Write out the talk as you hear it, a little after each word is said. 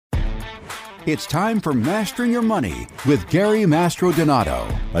It's time for Mastering Your Money with Gary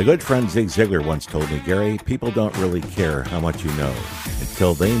Mastrodonato. My good friend Zig Ziglar once told me, Gary, people don't really care how much you know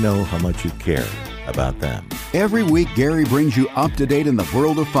until they know how much you care about them. Every week, Gary brings you up to date in the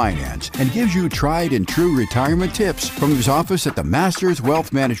world of finance and gives you tried and true retirement tips from his office at the Masters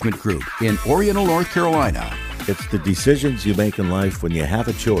Wealth Management Group in Oriental, North Carolina. It's the decisions you make in life when you have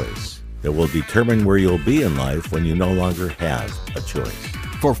a choice that will determine where you'll be in life when you no longer have a choice.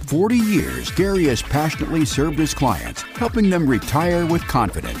 For 40 years, Gary has passionately served his clients, helping them retire with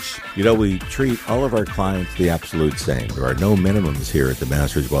confidence. You know, we treat all of our clients the absolute same. There are no minimums here at the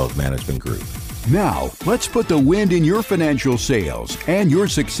Masters Wealth Management Group. Now, let's put the wind in your financial sails and your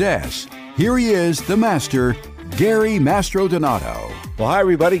success. Here he is, the master, Gary Mastrodonato. Well, hi,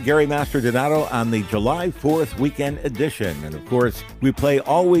 everybody. Gary Mastrodonato on the July 4th weekend edition. And, of course, we play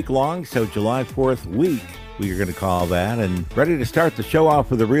all week long, so July 4th week, we are going to call that, and ready to start the show off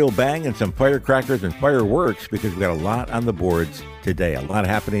with a real bang and some firecrackers and fireworks because we've got a lot on the boards today. A lot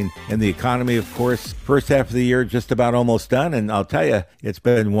happening in the economy, of course. First half of the year just about almost done, and I'll tell you, it's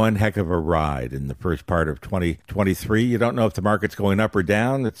been one heck of a ride in the first part of 2023. You don't know if the market's going up or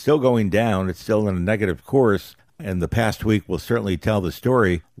down. It's still going down. It's still in a negative course. And the past week will certainly tell the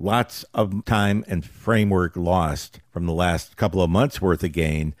story. Lots of time and framework lost from the last couple of months' worth of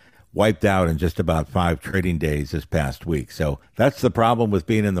gain, wiped out in just about 5 trading days this past week. So that's the problem with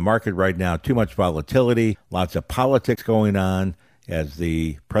being in the market right now. Too much volatility, lots of politics going on as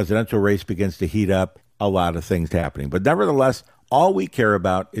the presidential race begins to heat up, a lot of things happening. But nevertheless, all we care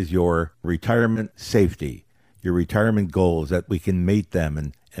about is your retirement safety, your retirement goals, that we can meet them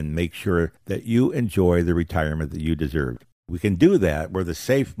and make sure that you enjoy the retirement that you deserve. We can do that. We're the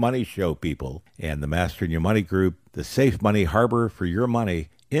Safe Money Show people and the Mastering Your Money Group, the Safe Money Harbor for your money,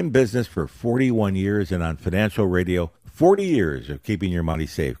 in business for 41 years and on financial radio, 40 years of keeping your money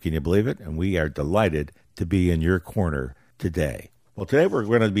safe. Can you believe it? And we are delighted to be in your corner today. Well, today we're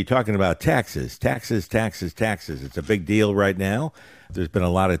going to be talking about taxes. Taxes. It's a big deal right now. There's been a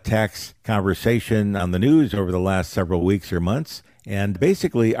lot of tax conversation on the news over the last several weeks or months. And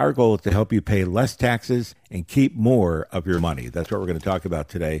basically, our goal is to help you pay less taxes and keep more of your money. That's what we're going to talk about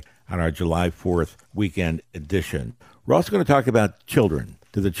today on our July 4th weekend edition. We're also going to talk about children.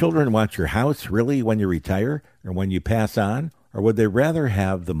 Do the children want your house really when you retire or when you pass on? Or would they rather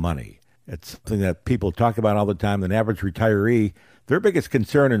have the money? It's something that people talk about all the time. An average retiree, their biggest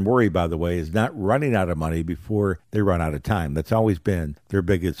concern and worry, by the way, is not running out of money before they run out of time. That's always been their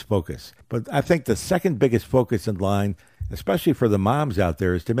biggest focus. But I think the second biggest focus in line, especially for the moms out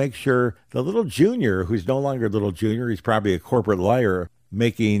there, is to make sure the little junior, who's no longer little junior, he's probably a corporate liar,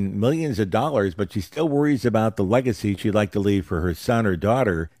 making millions of dollars, but she still worries about the legacy she'd like to leave for her son or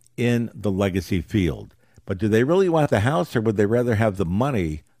daughter in the legacy field. But do they really want the house, or would they rather have the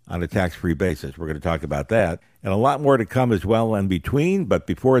money on a tax-free basis? We're going to talk about that, and a lot more to come as well in between. But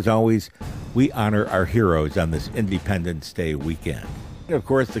before, as always, we honor our heroes on this Independence Day weekend. And of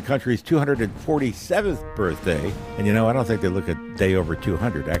course, the country's 247th birthday. And, you know, I don't think they look a day over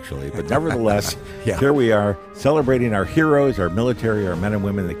 200, actually. But nevertheless, Here we are celebrating our heroes, our military, our men and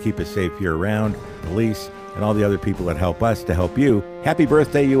women that keep us safe year-round, police, and all the other people that help us to help you. Happy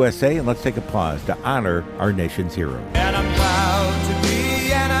birthday, USA, and let's take a pause to honor our nation's heroes. And I'm proud to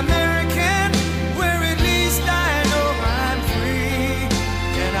be an American, where at least I know I'm free.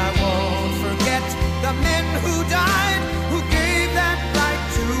 And I won't forget the men who died, who gave that right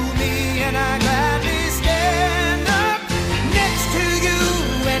to me. And I gladly stand up next to you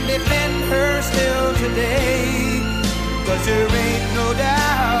and defend her still today. 'Cause there ain't no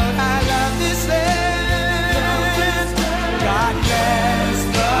doubt I love this land. God bless the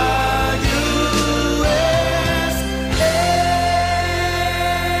USA.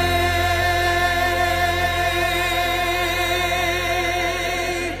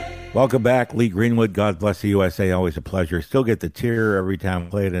 Welcome back, Lee Greenwood. God bless the USA. Always a pleasure. Still get the tear every time I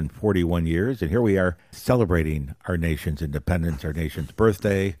play it in 41 years. And here we are celebrating our nation's independence, our nation's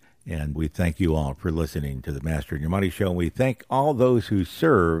birthday. And we thank you all for listening to the Mastering Your Money Show. And we thank all those who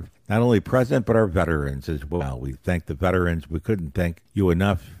serve, not only present, but our veterans as well. We thank the veterans. We couldn't thank you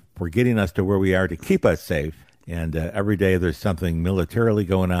enough for getting us to where we are to keep us safe. And every day there's something militarily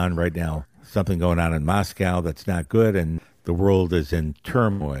going on right now, something going on in Moscow that's not good, and the world is in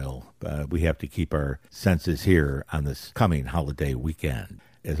turmoil. We have to keep our senses here on this coming holiday weekend,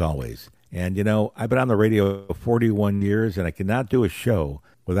 as always. And, you know, I've been on the radio 41 years, and I cannot do a show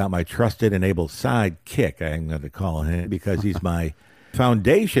without my trusted and able sidekick, I'm going to call him, because he's my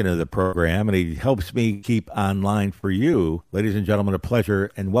foundation of the program, and he helps me keep online for you. Ladies and gentlemen, a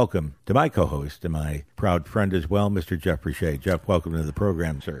pleasure and welcome to my co-host and my proud friend as well, Mr. Jeff Richet. Jeff, welcome to the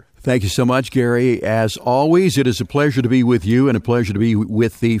program, sir. Thank you so much, Gary. As always, it is a pleasure to be with you and a pleasure to be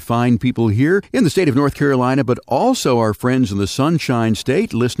with the fine people here in the state of North Carolina, but also our friends in the Sunshine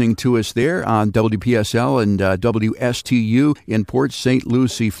State listening to us there on WPSL and WSTU in Port St.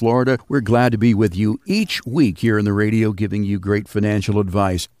 Lucie, Florida. We're glad to be with you each week here in the radio, giving you great financial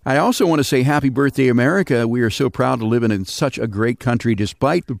advice. I also want to say happy birthday, America. We are so proud to live in such a great country.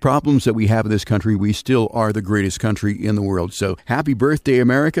 Despite the problems that we have in this country, we still are the greatest country in the world. So happy birthday,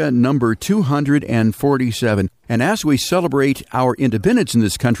 America, number 247. And as we celebrate our independence in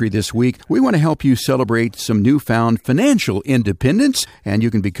this country this week, we want to help you celebrate some newfound financial independence, and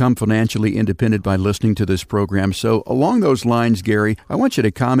you can become financially independent by listening to this program. So along those lines, Gary, I want you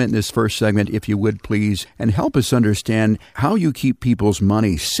to comment in this first segment, if you would please, and help us understand how you keep people's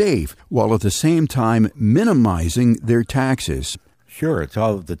money safe while at the same time minimizing their taxes. Sure, it's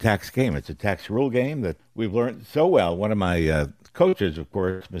all the tax game. It's a tax rule game that we've learned so well. One of my coaches, of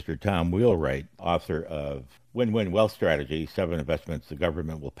course, Mr. Tom Wheelwright, author of Win-Win Wealth Strategy, 7 Investments the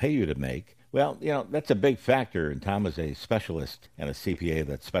Government Will Pay You to Make. Well, that's a big factor, and Tom is a specialist and a CPA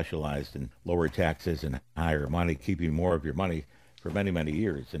that specialized in lower taxes and higher money, keeping more of your money for many, many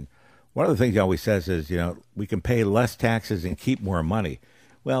years. And one of the things he always says is, we can pay less taxes and keep more money.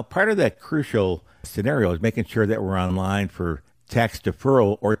 Well, part of that crucial scenario is making sure that we're online for tax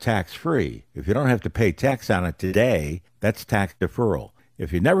deferral or tax-free. If you don't have to pay tax on it today, that's tax deferral.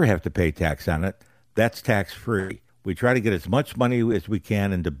 If you never have to pay tax on it, that's tax-free. We try to get as much money as we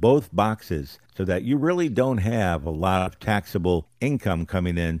can into both boxes so that you really don't have a lot of taxable income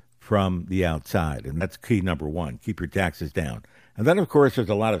coming in from the outside. And that's key number one. Keep your taxes down. And then, of course, there's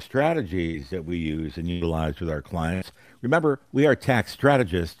a lot of strategies that we use and utilize with our clients. Remember, we are tax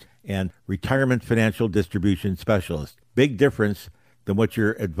strategists and retirement financial distribution specialists. Big difference than what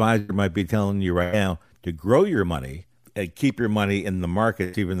your advisor might be telling you right now to grow your money and keep your money in the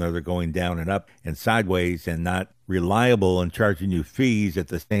markets, even though they're going down and up and sideways and not reliable and charging you fees at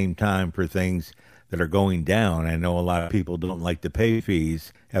the same time for things that are going down. I know a lot of people don't like to pay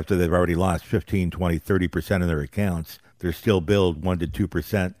fees after they've already lost 15, 20, 30% of their accounts. They're still billed 1% to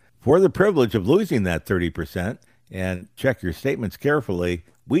 2% for the privilege of losing that 30%. And check your statements carefully.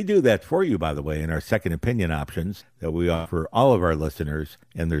 We do that for you, by the way, in our second opinion options that we offer all of our listeners.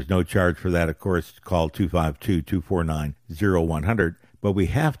 And there's no charge for that, of course. Call 252-249-0100. But we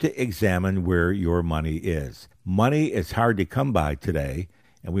have to examine where your money is. Money is hard to come by today,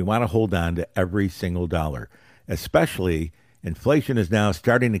 and we want to hold on to every single dollar. Especially, inflation is now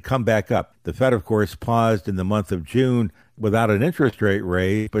starting to come back up. The Fed, of course, paused in the month of June without an interest rate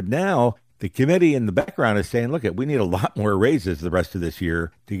raise, but now the committee in the background is saying, look, we need a lot more raises the rest of this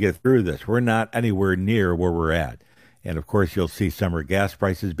year to get through this. We're not anywhere near where we're at. And, of course, you'll see summer gas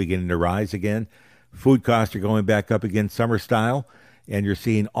prices beginning to rise again. Food costs are going back up again, summer style. And you're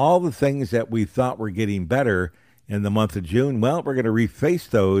seeing all the things that we thought were getting better in the month of June. Well, we're going to reface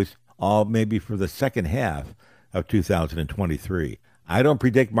those all maybe for the second half of 2023. I don't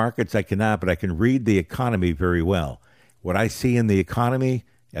predict markets. I cannot, but I can read the economy very well. What I see in the economy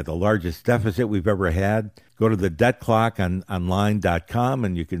at the largest deficit we've ever had, go to the debt clock on online.com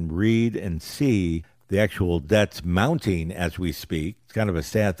and you can read and see the actual debts mounting as we speak. It's kind of a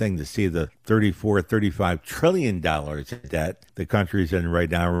sad thing to see the $35 trillion in debt the country's in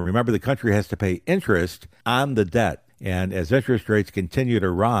right now. Remember, the country has to pay interest on the debt. And as interest rates continue to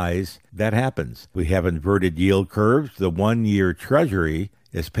rise, that happens. We have inverted yield curves. The 1-year Treasury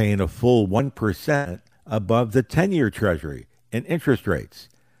is paying a full 1% above the 10-year Treasury in interest rates.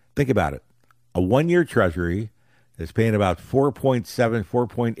 Think about it. A 1-year Treasury is paying about 4.7,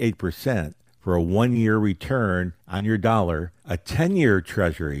 4.8% for a 1-year return on your dollar. A 10-year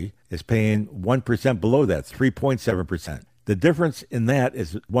Treasury is paying 1% below that, 3.7%. The difference in that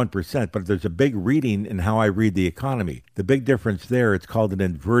is 1%, but there's a big reading in how I read the economy. The big difference there, it's called an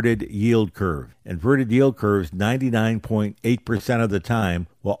inverted yield curve. Inverted yield curves, 99.8% of the time,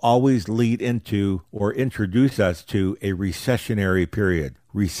 will always lead into or introduce us to a recessionary period.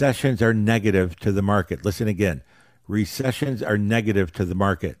 Recessions are negative to the market. Listen again. Recessions are negative to the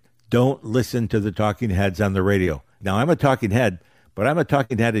market. Don't listen to the talking heads on the radio. Now, I'm a talking head, but I'm a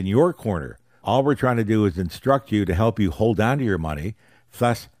talking head in your corner. All we're trying to do is instruct you to help you hold on to your money,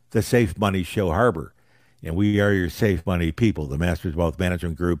 thus the Safe Money Show Harbor. And we are your safe money people, the Masters Wealth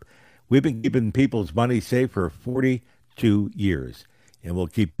Management Group. We've been keeping people's money safe for 42 years. And we'll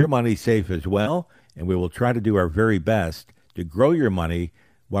keep your money safe as well. And we will try to do our very best to grow your money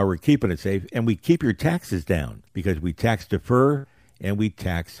while we're keeping it safe. And we keep your taxes down because we tax defer and we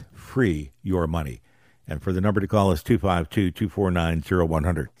tax-free your money. And for the number to call is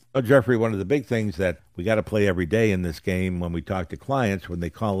 252-249-0100. Well, Jeffrey, one of the big things that we got to play every day in this game when we talk to clients, when they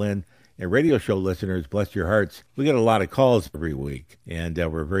call in, and radio show listeners, bless your hearts, we get a lot of calls every week, and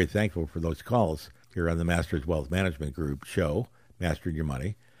we're very thankful for those calls here on the Masters Wealth Management Group show, Mastering Your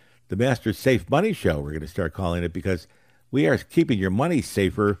Money. The Masters Safe Money Show, we're going to start calling it because we are keeping your money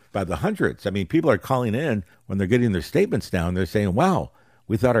safer by the hundreds. I mean, people are calling in when they're getting their statements down. They're saying, wow,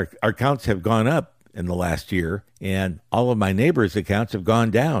 we thought our accounts have gone up in the last year, and all of my neighbors' accounts have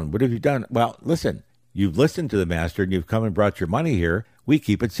gone down. What have you done? Well, listen, you've listened to the Master, and you've come and brought your money here. We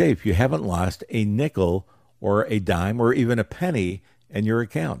keep it safe. You haven't lost a nickel or a dime or even a penny in your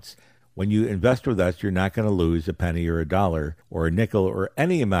accounts. When you invest with us, you're not going to lose a penny or a dollar or a nickel or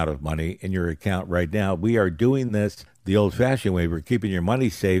any amount of money in your account right now. We are doing this the old-fashioned way. We're keeping your money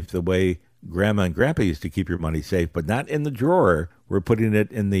safe the way Grandma and Grandpa used to keep your money safe, but not in the drawer. We're putting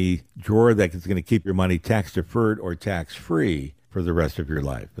it in the drawer that is going to keep your money tax-deferred or tax-free for the rest of your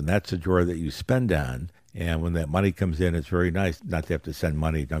life. And that's a drawer that you spend on. And when that money comes in, it's very nice not to have to send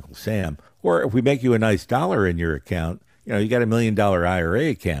money to Uncle Sam. Or if we make you a nice dollar in your account, you know, you got $1 million IRA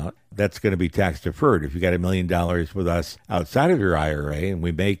account, that's going to be tax deferred. If you got $1 million with us outside of your IRA and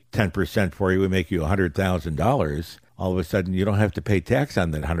we make 10% for you, we make you $100,000, all of a sudden you don't have to pay tax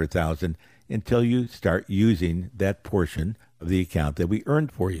on that $100,000 until you start using that portion of the account that we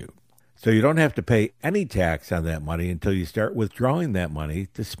earned for you. So you don't have to pay any tax on that money until you start withdrawing that money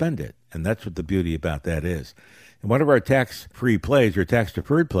to spend it. And that's what the beauty about that is. In one of our tax-free plays or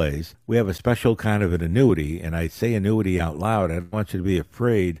tax-deferred plays, we have a special kind of an annuity. And I say annuity out loud. I don't want you to be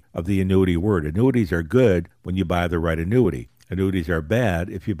afraid of the annuity word. Annuities are good when you buy the right annuity. Annuities are bad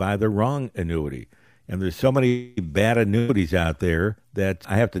if you buy the wrong annuity. And there's so many bad annuities out there that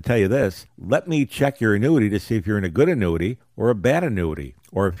I have to tell you this. Let me check your annuity to see if you're in a good annuity or a bad annuity.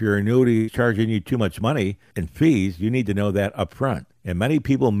 Or if your annuity is charging you too much money in fees, you need to know that up front. And many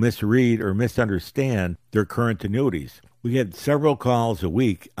people misread or misunderstand their current annuities. We get several calls a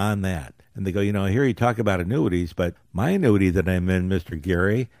week on that. And they go, you know, I hear you talk about annuities, but my annuity that I'm in, Mr.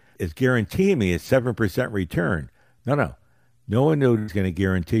 Gary, is guaranteeing me a 7% return. No. No annuity is going to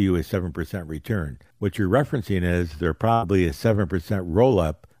guarantee you a 7% return. What you're referencing is they're probably a 7%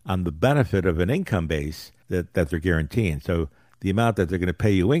 roll-up on the benefit of an income base that they're guaranteeing. So the amount that they're going to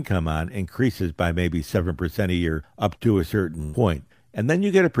pay you income on increases by maybe 7% a year up to a certain point. And then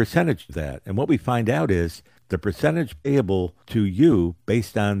you get a percentage of that. And what we find out is the percentage payable to you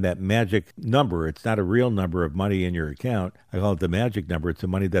based on that magic number. It's not a real number of money in your account. I call it the magic number. It's the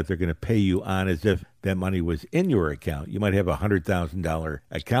money that they're going to pay you on as if that money was in your account. You might have a $100,000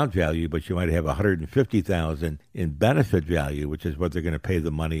 account value, but you might have $150,000 in benefit value, which is what they're going to pay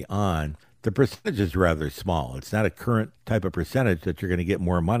the money on. The percentage is rather small. It's not a current type of percentage that you're going to get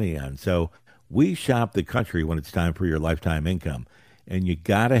more money on. So we shop the country when it's time for your lifetime income. And you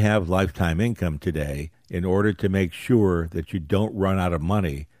got to have lifetime income today in order to make sure that you don't run out of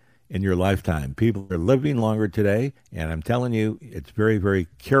money in your lifetime. People are living longer today, and I'm telling you, it's very, very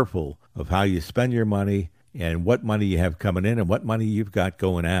careful of how you spend your money and what money you have coming in and what money you've got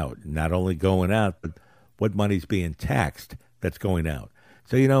going out. Not only going out, but what money's being taxed that's going out.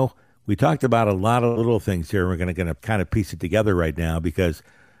 So, you know, we talked about a lot of little things here. We're going to kind of piece it together right now because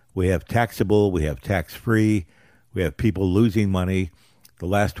we have taxable, we have tax-free, we have people losing money. The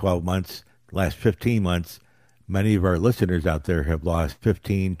last 12 months, the last 15 months, many of our listeners out there have lost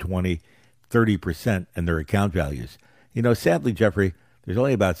 15, 20, 30% in their account values. You know, sadly, Jeffrey, there's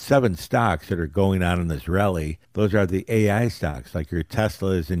only about 7 stocks that are going on in this rally. Those are the AI stocks, like your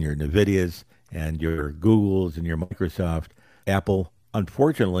Teslas and your NVIDIAs and your Googles and your Microsoft, Apple.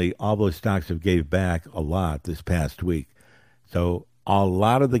 Unfortunately, all those stocks have gave back a lot this past week. So a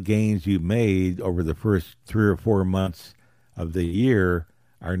lot of the gains you made over the first 3 or 4 months of the year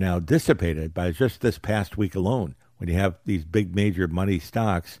are now dissipated by just this past week alone. When you have these big major money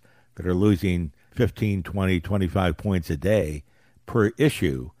stocks that are losing 15, 20, 25 points a day per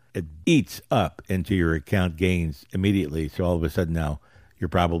issue, it eats up into your account gains immediately. So all of a sudden now you're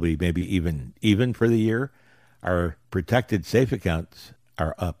probably maybe even for the year. Our protected safe accounts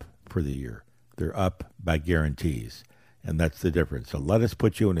are up for the year. They're up by guarantees. And that's the difference. So let us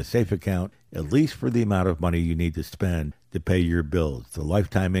put you in a safe account, at least for the amount of money you need to spend to pay your bills. The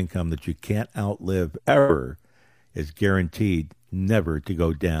lifetime income that you can't outlive ever is guaranteed never to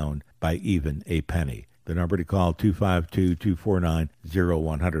go down by even a penny. The number to call,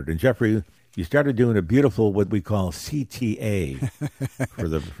 252-249-0100. And Jeffrey, you started doing a beautiful, what we call CTA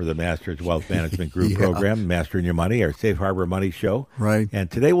for the Masters Wealth Management Group program, Mastering Your Money, our Safe Harbor Money Show. Right.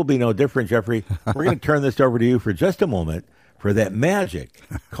 And today will be no different, Jeffrey. We're going to turn this over to you for just a moment for that magic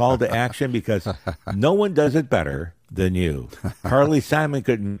call to action, because no one does it better than you. Carly Simon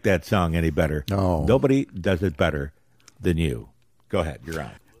couldn't make that song any better. No. Nobody does it better than you. Go ahead. You're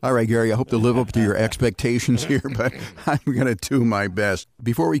on. All right, Gary, I hope to live up to your expectations here, but I'm going to do my best.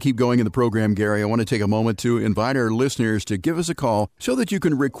 Before we keep going in the program, Gary, I want to take a moment to invite our listeners to give us a call so that you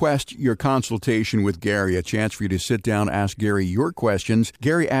can request your consultation with Gary, a chance for you to sit down, ask Gary your questions,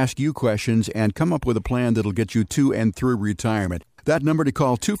 Gary ask you questions, and come up with a plan that'll get you to and through retirement. That number to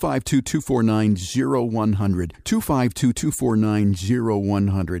call, 252-249-0100,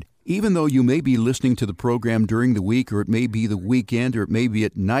 252-249-0100. Even though you may be listening to the program during the week, or it may be the weekend, or it may be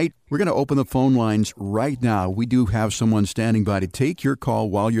at night, we're going to open the phone lines right now. We do have someone standing by to take your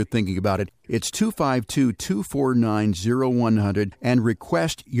call while you're thinking about it. It's 252-249-0100, and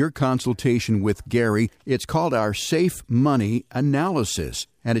request your consultation with Gary. It's called our Safe Money Analysis,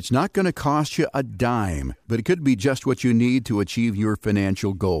 and it's not going to cost you a dime, but it could be just what you need to achieve your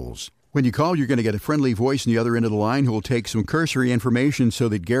financial goals. When you call, you're going to get a friendly voice on the other end of the line who will take some cursory information so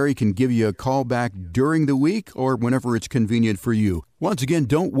that Gary can give you a call back during the week or whenever it's convenient for you. Once again,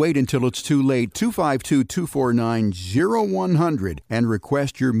 don't wait until it's too late. 252-249-0100 and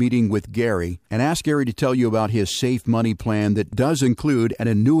request your meeting with Gary, and ask Gary to tell you about his Safe Money plan that does include an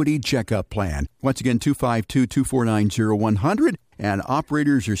annuity checkup plan. Once again, 252-249-0100. And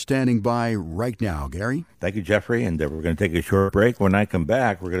operators are standing by right now. Gary? Thank you, Jeffrey. And we're going to take a short break. When I come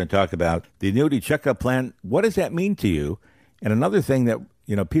back, we're going to talk about the annuity checkup plan. What does that mean to you? And another thing that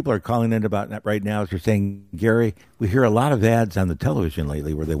people are calling in about right now is they're saying, Gary, we hear a lot of ads on the television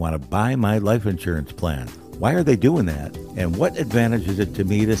lately where they want to buy my life insurance plan. Why are they doing that? And what advantage is it to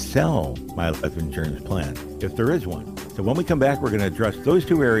me to sell my life insurance plan, if there is one? So when we come back, we're going to address those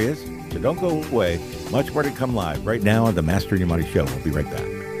two areas. So don't go away. Much more to come live right now on the Mastering Your Money Show. We'll be right back.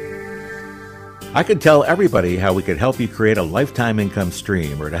 I could tell everybody how we could help you create a lifetime income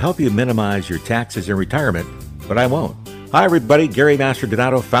stream or to help you minimize your taxes in retirement, but I won't. Hi, everybody. Gary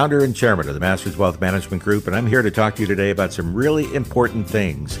Mastrodonato, founder and chairman of the Masters Wealth Management Group, and I'm here to talk to you today about some really important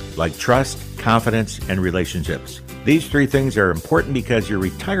things like trust, confidence, and relationships. These three things are important because your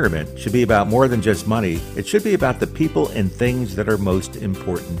retirement should be about more than just money. It should be about the people and things that are most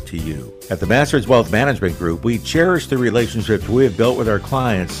important to you. At the Masters Wealth Management Group, we cherish the relationships we have built with our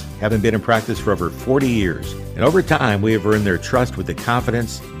clients, having been in practice for over 40 years. And over time, we have earned their trust with the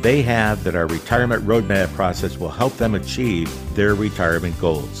confidence they have that our retirement roadmap process will help them achieve their retirement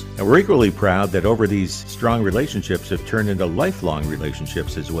goals. And we're equally proud that over these strong relationships have turned into lifelong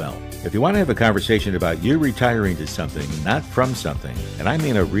relationships as well. If you want to have a conversation about you retiring to something, not from something, and I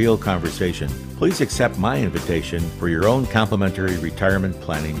mean a real conversation, please accept my invitation for your own complimentary retirement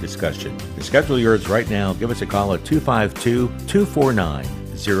planning discussion. To schedule yours right now, give us a call at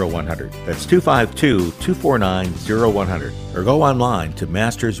 252-249-0100. That's 252-249-0100. Or go online to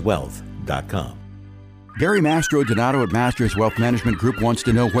masterswealth.com. Gary Mastrodonato at Masters Wealth Management Group wants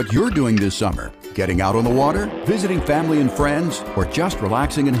to know what you're doing this summer. Getting out on the water, visiting family and friends, or just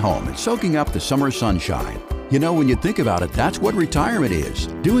relaxing at home and soaking up the summer sunshine. You know, when you think about it, that's what retirement is.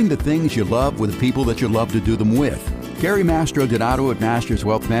 Doing the things you love with the people that you love to do them with. Gary Mastrodonato at Masters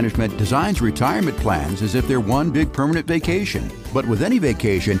Wealth Management designs retirement plans as if they're one big permanent vacation. But with any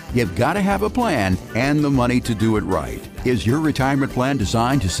vacation, you've got to have a plan and the money to do it right. Is your retirement plan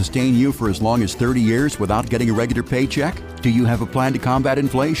designed to sustain you for as long as 30 years without getting a regular paycheck? Do you have a plan to combat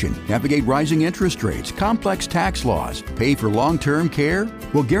inflation, navigate rising interest rates, complex tax laws, pay for long-term care?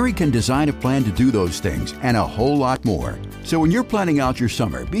 Well, Gary can design a plan to do those things and a whole lot more. So when you're planning out your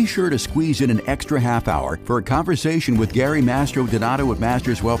summer, be sure to squeeze in an extra half hour for a conversation with Gary Mastrodonato at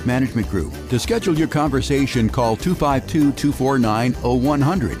Masters Wealth Management Group. To schedule your conversation, call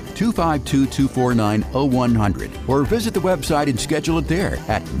 252-249-0100, 252-249-0100, or visit the website and schedule it there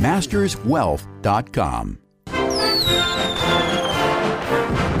at masterswealth.com.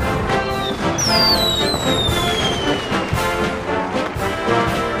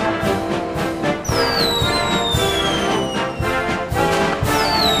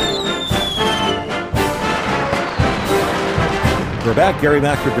 We're back. Gary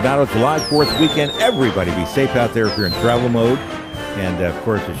Mastrodonato, July 4th weekend. Everybody be safe out there if you're in travel mode. And, of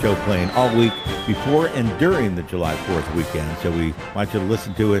course, the show playing all week before and during the July 4th weekend. So we want you to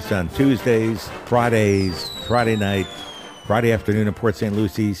listen to us on Tuesdays, Fridays, Friday night, Friday afternoon in Port St.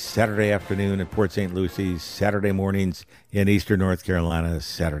 Lucie, Saturday afternoon in Port St. Lucie, Saturday mornings in Eastern North Carolina,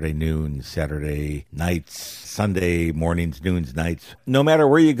 Saturday noon, Saturday nights, Sunday mornings, noons, nights. No matter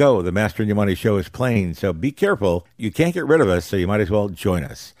where you go, the Mastering Your Money Show is playing. So be careful. You can't get rid of us, so you might as well join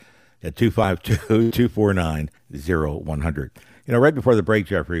us at 252-249-0100. You know, right before the break,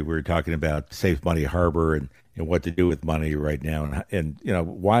 Jeffrey, we were talking about Safe Money Harbor and and what to do with money right now, and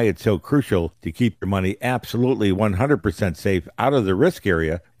why it's so crucial to keep your money absolutely 100% safe out of the risk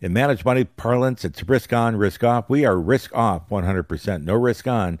area. In managed money parlance, it's risk on, risk off. We are risk off 100%, no risk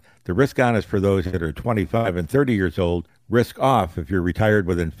on. The risk on is for those that are 25 and 30 years old. Risk off if you're retired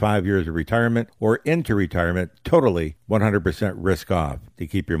within 5 years of retirement or into retirement, totally 100% risk off to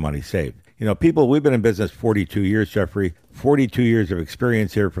keep your money safe. People, we've been in business 42 years, Jeffrey, 42 years of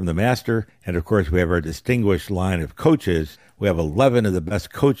experience here from the master. And of course, we have our distinguished line of coaches. We have 11 of the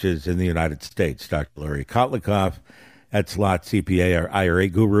best coaches in the United States. Dr. Larry Kotlikoff, Ed Slott, CPA, our IRA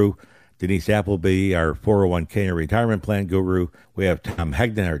guru. Denise Appleby, our 401k and retirement plan guru. We have Tom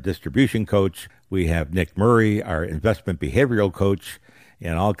Hegden, our distribution coach. We have Nick Murray, our investment behavioral coach,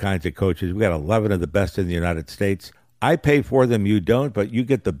 and all kinds of coaches. We got 11 of the best in the United States. I pay for them, you don't, but you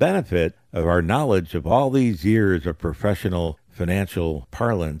get the benefit of our knowledge of all these years of professional financial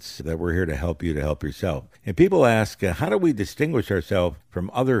parlance that we're here to help you to help yourself. And people ask, how do we distinguish ourselves from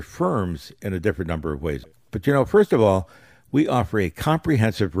other firms in a different number of ways? But, first of all, we offer a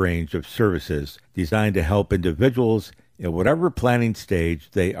comprehensive range of services designed to help individuals in whatever planning stage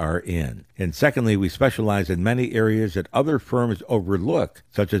they are in. And secondly, we specialize in many areas that other firms overlook,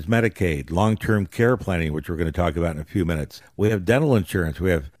 such as Medicaid, long-term care planning, which we're going to talk about in a few minutes. We have dental insurance.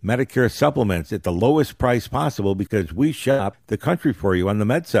 We have Medicare supplements at the lowest price possible because we shop the country for you on the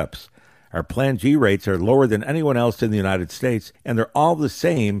MedSups. Our Plan G rates are lower than anyone else in the United States, and they're all the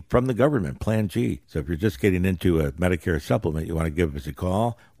same from the government, Plan G. So if you're just getting into a Medicare supplement, you want to give us a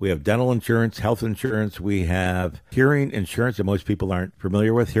call. We have dental insurance, health insurance. We have hearing insurance that most people aren't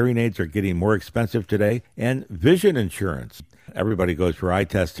familiar with. Hearing aids are getting more expensive today. And vision insurance. Everybody goes for eye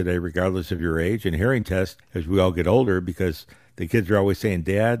tests today, regardless of your age, and hearing tests as we all get older because the kids are always saying,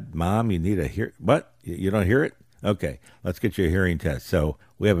 Dad, Mom, you need a what? You don't hear it? Okay, let's get you a hearing test. So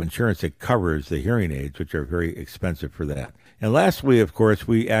we have insurance that covers the hearing aids, which are very expensive for that. And lastly, of course,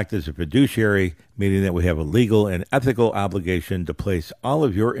 we act as a fiduciary, meaning that we have a legal and ethical obligation to place all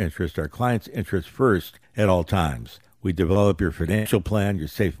of your interests, our clients' interests, first at all times. We develop your financial plan, your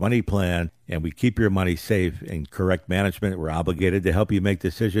safe money plan, and we keep your money safe in correct management. We're obligated to help you make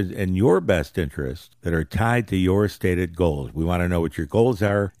decisions in your best interest that are tied to your stated goals. We want to know what your goals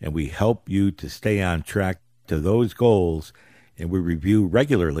are, and we help you to stay on track to those goals, and we review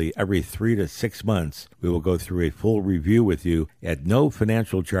regularly every 3 to 6 months. We will go through a full review with you at no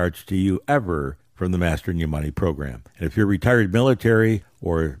financial charge to you ever from the Mastering Your Money program. And if you're retired military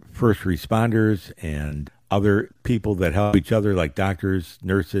or first responders and other people that help each other, like doctors,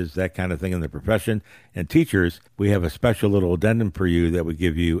 nurses, that kind of thing in the profession, and teachers, we have a special little addendum for you that would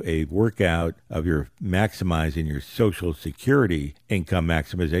give you a workout of your maximizing your Social Security income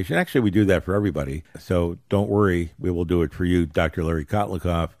maximization. Actually, we do that for everybody, so don't worry. We will do it for you. Dr. Larry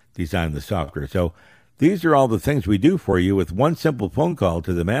Kotlikoff designed the software. So these are all the things we do for you with one simple phone call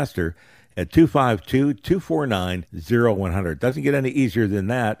to the master at 252-249-0100. Doesn't get any easier than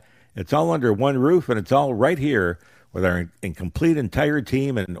that. It's all under one roof, and it's all right here with our complete entire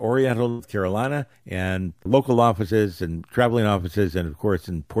team in Oriental, North Carolina, and local offices and traveling offices, and, of course,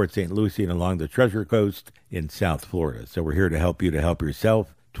 in Port St. Lucie and along the Treasure Coast in South Florida. So we're here to help you to help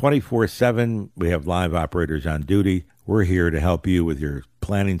yourself. 24/7, we have live operators on duty. We're here to help you with your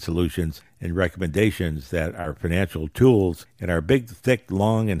planning solutions and recommendations that our financial tools and our big, thick,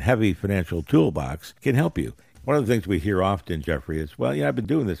 long, and heavy financial toolbox can help you. One of the things we hear often, Jeffrey, is, well, I've been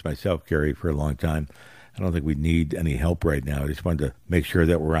doing this myself, Gary, for a long time. I don't think we need any help right now. I just wanted to make sure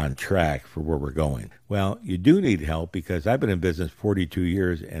that we're on track for where we're going. Well, you do need help because I've been in business 42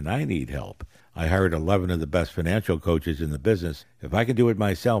 years and I need help. I hired 11 of the best financial coaches in the business. If I could do it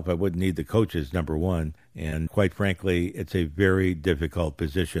myself, I wouldn't need the coaches, number one. And quite frankly, it's a very difficult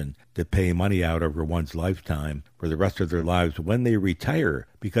position to pay money out over one's lifetime for the rest of their lives when they retire.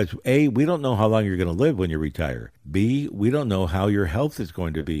 Because A, we don't know how long you're going to live when you retire. B, we don't know how your health is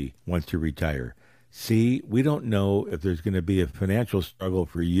going to be once you retire. C, we don't know if there's going to be a financial struggle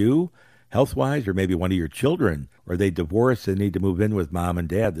for you, health-wise, or maybe one of your children, or they divorce and need to move in with mom and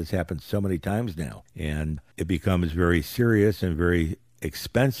dad. This happens so many times now. And it becomes very serious and very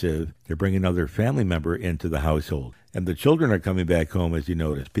expensive to bring another family member into the household. And the children are coming back home, as you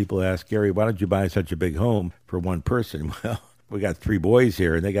notice. People ask, Gary, why don't you buy such a big home for one person? Well, we got 3 boys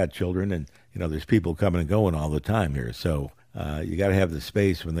here, and they got children, and, there's people coming and going all the time here. So you got to have the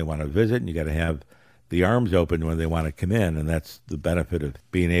space when they want to visit, and you got to have the arms open when they want to come in, and that's the benefit of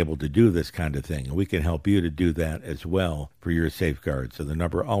being able to do this kind of thing. And we can help you to do that as well for your safeguards. So the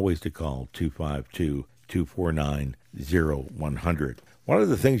number always to call, 252-249-0100. One of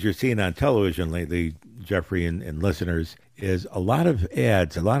the things you're seeing on television lately, Jeffrey and listeners, is a lot of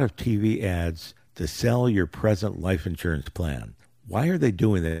ads, a lot of TV ads to sell your present life insurance plan. Why are they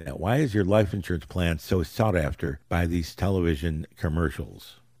doing that? Why is your life insurance plan so sought after by these television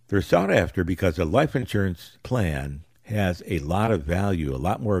commercials? They're sought after because a life insurance plan has a lot of value, a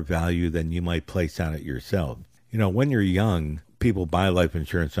lot more value than you might place on it yourself. You know, when you're young, people buy life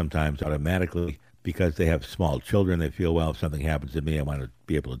insurance sometimes automatically because they have small children. They feel, well, if something happens to me, I want to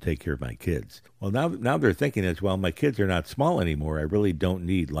be able to take care of my kids. Well, now they're thinking is, well, my kids are not small anymore. I really don't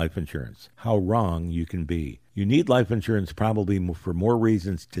need life insurance. How wrong you can be. You need life insurance probably for more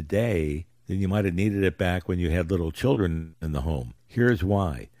reasons today than you might have needed it back when you had little children in the home. Here's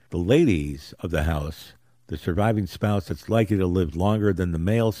why. The ladies of the house, the surviving spouse that's likely to live longer than the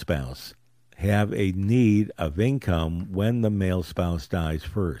male spouse, have a need of income when the male spouse dies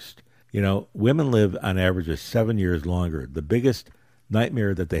first. You know, women live on average of 7 years longer. The biggest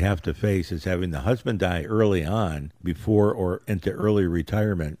nightmare that they have to face is having the husband die early on before or into early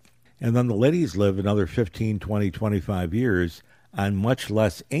retirement. And then the ladies live another 15, 20, 25 years on much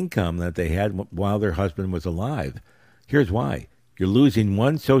less income that they had while their husband was alive. Here's why. You're losing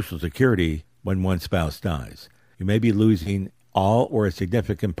one Social Security when one spouse dies. You may be losing all or a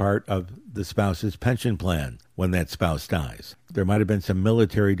significant part of the spouse's pension plan when that spouse dies. There might have been some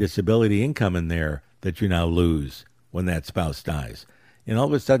military disability income in there that you now lose when that spouse dies. And all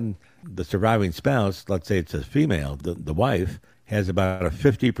of a sudden, the surviving spouse, let's say it's a female, the wife, has about a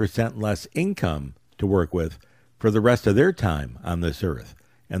 50% less income to work with for the rest of their time on this earth.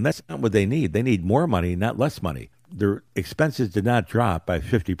 And that's not what they need. They need more money, not less money. Their expenses did not drop by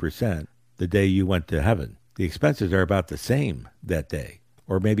 50% the day you went to heaven. The expenses are about the same that day,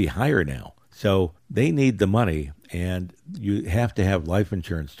 or maybe higher now. So they need the money, and you have to have life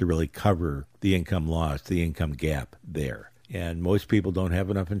insurance to really cover the income loss, the income gap there. And most people don't have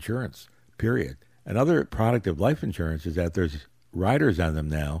enough insurance, period. Another product of life insurance is that there's riders on them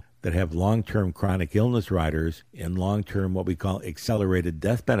now that have long-term chronic illness riders and long-term what we call accelerated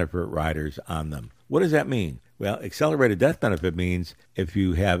death benefit riders on them. What does that mean? Well, accelerated death benefit means if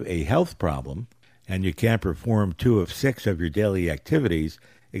you have a health problem and you can't perform 2 of 6 of your daily activities,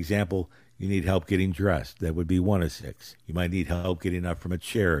 example, you need help getting dressed, that would be 1 of 6. You might need help getting up from a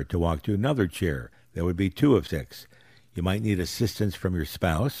chair to walk to another chair, that would be 2 of 6. You might need assistance from your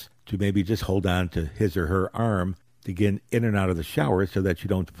spouse to maybe just hold on to his or her arm to get in and out of the shower so that you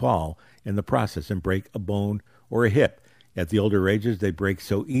don't fall in the process and break a bone or a hip. At the older ages, they break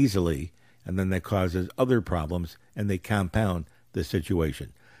so easily, and then that causes other problems, and they compound the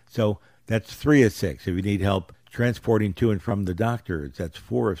situation. So that's 3 of 6. If you need help transporting to and from the doctor, that's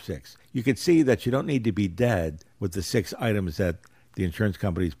 4 of 6. You can see that you don't need to be dead with the 6 items that the insurance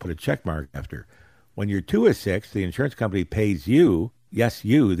companies put a check mark after. When you're 2 of 6, the insurance company pays you, yes,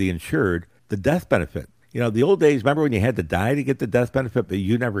 you, the insured, the death benefit. You know, the old days, remember when you had to die to get the death benefit, but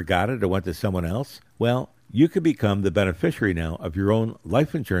you never got it or went to someone else? Well, you could become the beneficiary now of your own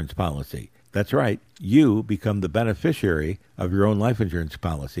life insurance policy. That's right. You become the beneficiary of your own life insurance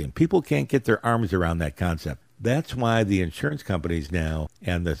policy. And people can't get their arms around that concept. That's why the insurance companies now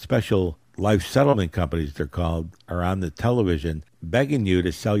and the special life settlement companies, they're called, are on the television begging you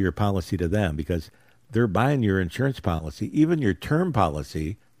to sell your policy to them because they're buying your insurance policy. Even your term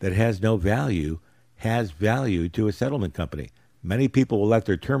policy that has no value has value to a settlement company. Many people will let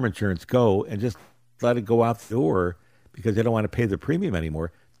their term insurance go and just let it go out the door because they don't want to pay the premium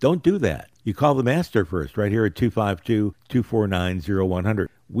anymore. Don't do that. You call the master first, right here at 252-249-0100.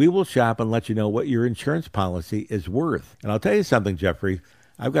 We will shop and let you know what your insurance policy is worth. And I'll tell you something, Jeffrey.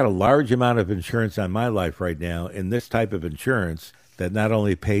 I've got a large amount of insurance on my life right now in this type of insurance that not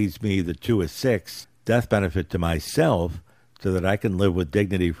only pays me the 2 of 6 death benefit to myself so that I can live with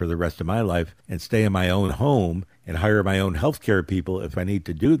dignity for the rest of my life and stay in my own home and hire my own health care people if I need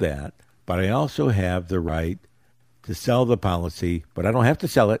to do that, but I also have the right to sell the policy, but I don't have to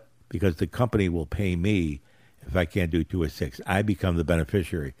sell it because the company will pay me if I can't do 2 of 6. I become the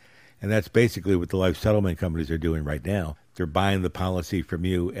beneficiary. And that's basically what the life settlement companies are doing right now. They're buying the policy from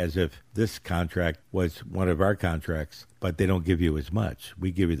you as if this contract was one of our contracts, but they don't give you as much. We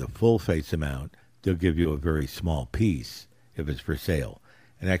give you the full face amount. They'll give you a very small piece if it's for sale.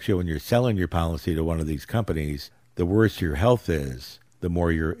 And actually, when you're selling your policy to one of these companies, the worse your health is, the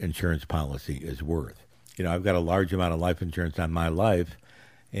more your insurance policy is worth. You know, I've got a large amount of life insurance on my life,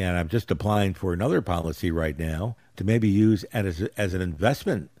 and I'm just applying for another policy right now to maybe use as an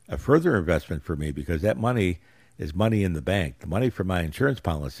investment, a further investment for me, because that money is money in the bank. The money for my insurance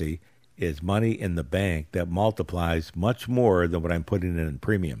policy is money in the bank that multiplies much more than what I'm putting in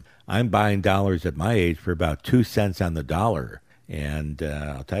premium. I'm buying dollars at my age for about 2 cents on the dollar. And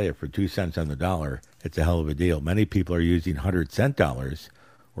I'll tell you, for 2 cents on the dollar, it's a hell of a deal. Many people are using 100-cent dollars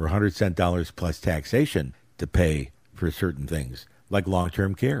or $100 plus taxation to pay for certain things, like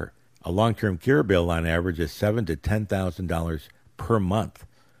long-term care. A long-term care bill on average is $7,000 to $10,000 per month.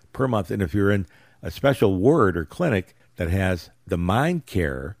 And if you're in a special ward or clinic that has the mind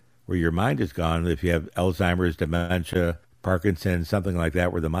care, where your mind is gone, if you have Alzheimer's, dementia, Parkinson's, something like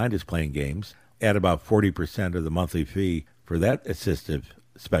that, where the mind is playing games, add about 40% of the monthly fee for that assistive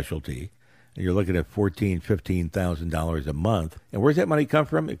specialty, and you're looking at $14,000, $15,000 a month. And where's that money come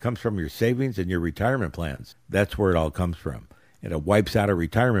from? It comes from your savings and your retirement plans. That's where it all comes from. And it wipes out a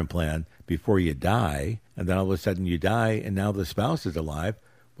retirement plan before you die, and then all of a sudden you die, and now the spouse is alive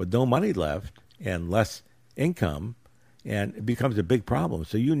with no money left and less income, and it becomes a big problem.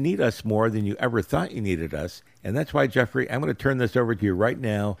 So you need us more than you ever thought you needed us. And that's why, Jeffrey, I'm going to turn this over to you right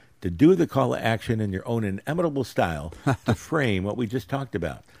now to do the call to action in your own inimitable style to frame what we just talked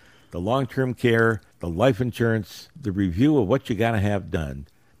about. The long-term care, the life insurance, the review of what you got to have done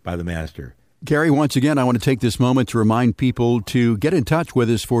by the master. Gary, once again, I want to take this moment to remind people to get in touch with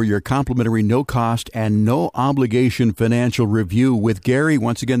us for your complimentary no-cost and no-obligation financial review with Gary.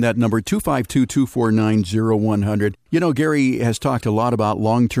 Once again, that number, 252-249-0100. You know, Gary has talked a lot about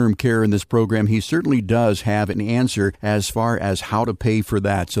long-term care in this program. He certainly does have an answer as far as how to pay for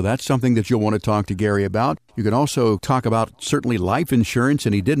that. So that's something that you'll want to talk to Gary about. You can also talk about certainly life insurance,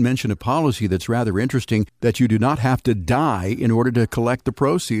 and he did mention a policy that's rather interesting, that you do not have to die in order to collect the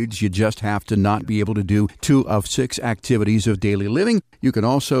proceeds. You just have to not be able to do 2 of 6 activities of daily living. You can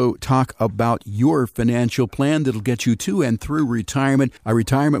also talk about your financial plan that'll get you to and through retirement, a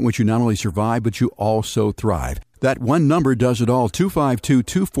retirement which you not only survive, but you also thrive. That one number does it all,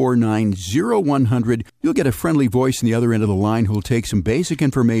 252-249-0100. You'll get a friendly voice on the other end of the line who'll take some basic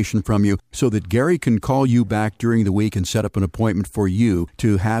information from you so that Gary can call you back during the week and set up an appointment for you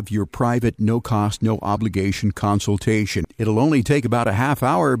to have your private, no-cost, no-obligation consultation. It'll only take about a half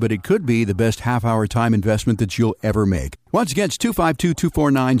hour, but it could be the best half-hour time investment that you'll ever make. Once again, it's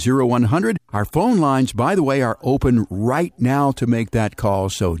 252-249-0100. Our phone lines, by the way, are open right now to make that call,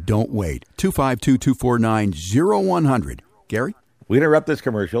 so don't wait. 252-249-0100. Gary? We interrupt this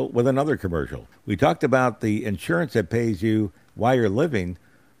commercial with another commercial. We talked about the insurance that pays you while you're living.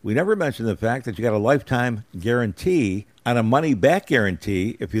 We never mentioned the fact that you got a lifetime guarantee on a money-back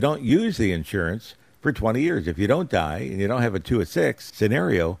guarantee if you don't use the insurance for 20 years. If you don't die and you don't have a 2 of 6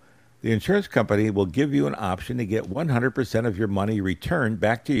 scenario, the insurance company will give you an option to get 100% of your money returned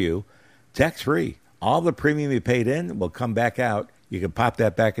back to you tax-free. All the premium you paid in will come back out. You can pop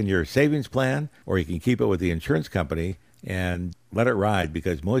that back in your savings plan, or you can keep it with the insurance company and let it ride,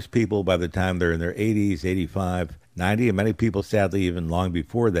 because most people, by the time they're in their 80s, 85, 90, and many people, sadly, even long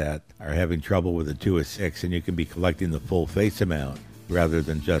before that, are having trouble with a 2 of 6, and you can be collecting the full face amount rather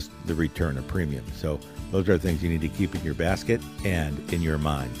than just the return of premium. So those are things you need to keep in your basket and in your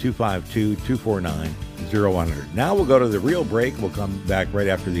mind. 252-249-0100. Now we'll go to the real break. We'll come back right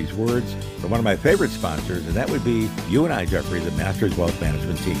after these words from one of my favorite sponsors, and that would be you and I, Jeffrey, the Masters Wealth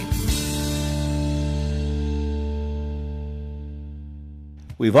Management team.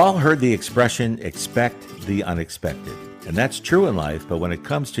 We've all heard the expression, expect the unexpected. And that's true in life, but when it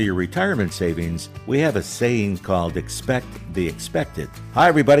comes to your retirement savings, we have a saying called expect the expected. Hi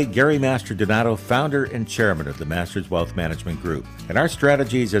everybody, Gary Mastrodonato, founder and chairman of the Masters Wealth Management Group. And our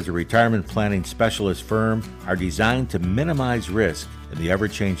strategies as a retirement planning specialist firm are designed to minimize risk in the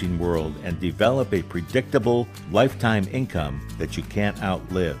ever-changing world and develop a predictable lifetime income that you can't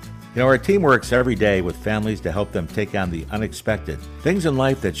outlive. You know, our team works every day with families to help them take on the unexpected, things in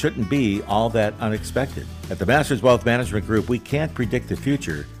life that shouldn't be all that unexpected. At the Masters Wealth Management Group, we can't predict the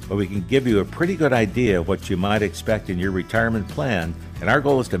future, but we can give you a pretty good idea of what you might expect in your retirement plan, and our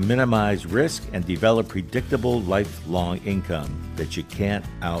goal is to minimize risk and develop predictable lifelong income that you can't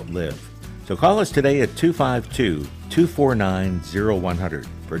outlive. So call us today at 252-249-0100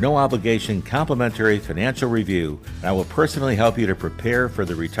 for no obligation complimentary financial review, and I will personally help you to prepare for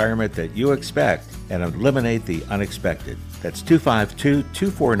the retirement that you expect and eliminate the unexpected. That's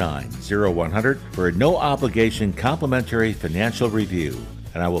 252-249-0100 for a no obligation complimentary financial review,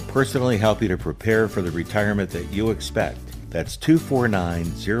 and I will personally help you to prepare for the retirement that you expect. That's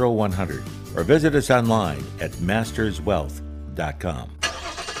 249-0100, or visit us online at masterswealth.com.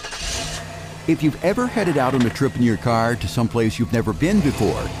 If you've ever headed out on a trip in your car to someplace you've never been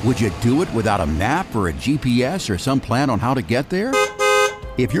before, would you do it without a map or a GPS or some plan on how to get there?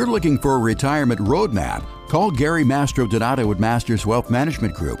 If you're looking for a retirement roadmap, call Gary Mastrodonato at Masters Wealth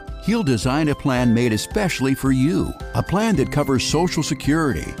Management Group. He'll design a plan made especially for you, a plan that covers Social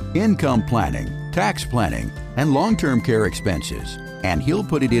Security, income planning, tax planning, and long-term care expenses. And he'll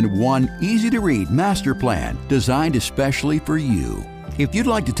put it in one easy-to-read master plan designed especially for you. If you'd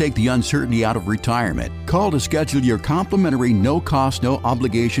like to take the uncertainty out of retirement, call to schedule your complimentary no-cost,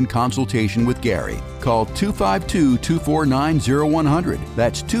 no-obligation consultation with Gary. Call 252-249-0100.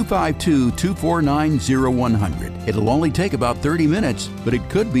 That's 252-249-0100. It'll only take about 30 minutes, but it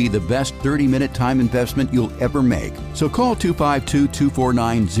could be the best 30-minute time investment you'll ever make. So call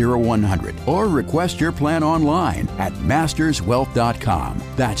 252-249-0100 or request your plan online at masterswealth.com.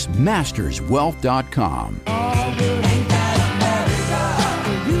 That's masterswealth.com.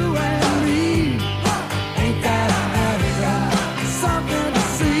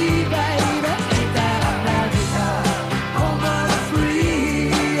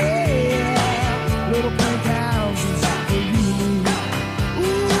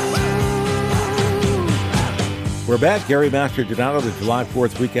 We're back. Gary Masterdonato, the July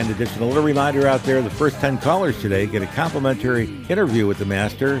 4th weekend edition. A little reminder out there, the first 10 callers today get a complimentary interview with the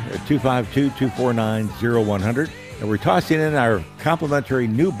Master at 252-249-0100. And we're tossing in our complimentary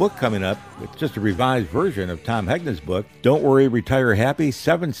new book coming up. It's just a revised version of Tom Hegna's book, Don't Worry, Retire Happy,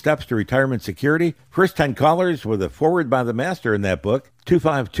 7 Steps to Retirement Security. First 10 callers with a foreword by the Master in that book,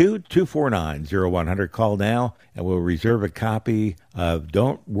 252-249-0100. Call now, and we'll reserve a copy of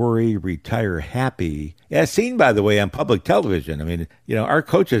Don't Worry, Retire Happy, as seen, by the way, on public television. I mean, you know, our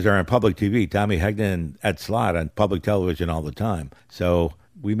coaches are on public TV, Tommy Hegna and Ed Slott on public television all the time. So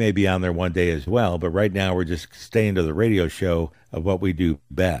we may be on there one day as well, but right now we're just staying to the radio show of what we do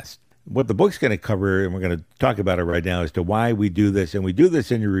best. What the book's going to cover, and we're going to talk about it right now, as to why we do this. And we do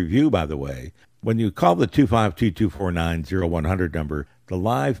this in your review, by the way. When you call the 252-249-0100 number, the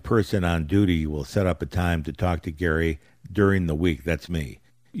live person on duty will set up a time to talk to Gary during the week. That's me.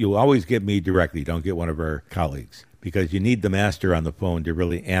 You'll always get me directly. Don't get one of our colleagues, because you need the Master on the phone to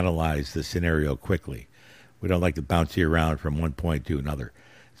really analyze the scenario quickly. We don't like to bounce you around from one point to another.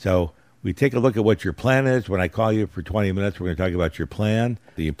 So we take a look at what your plan is. When I call you for 20 minutes, we're going to talk about your plan,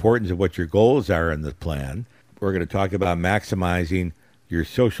 the importance of what your goals are in the plan. We're going to talk about maximizing your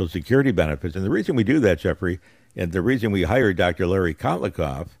Social Security benefits. And the reason we do that, Jeffrey, and the reason we hired Dr. Larry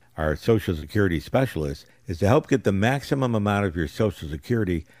Kotlikoff, our Social Security specialist, is to help get the maximum amount of your Social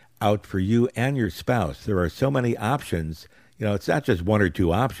Security out for you and your spouse. There are so many options. You know, it's not just one or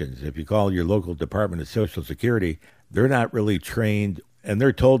two options. If you call your local Department of Social Security, they're not really trained, and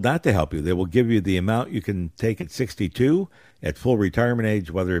they're told not to help you. They will give you the amount you can take at 62, at full retirement age,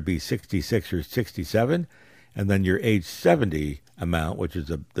 whether it be 66 or 67, and then your age 70 amount, which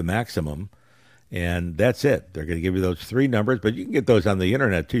is the maximum, and that's it. They're going to give you those 3 numbers, but you can get those on the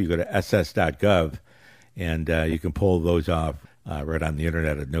internet too. You go to ss.gov, and you can pull those off right on the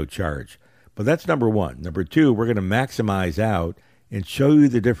internet at no charge. But that's number one. Number two, we're going to maximize out and show you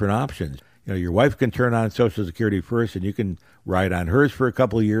the different options. You know, your wife can turn on Social Security first, and you can ride on hers for a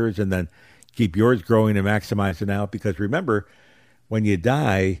couple of years and then keep yours growing and maximizing out. Because remember, when you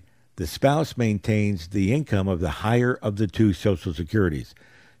die, the spouse maintains the income of the higher of the 2 Social Securities.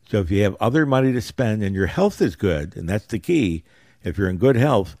 So if you have other money to spend and your health is good, and that's the key, if you're in good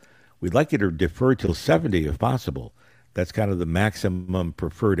health, we'd like you to defer till 70 if possible. That's kind of the maximum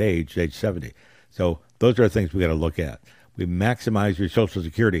preferred age 70. So those are things we got to look at. We maximize your Social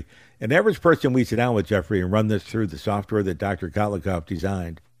Security. An average person we sit down with, Jeffrey, and run this through the software that Dr. Kotlikoff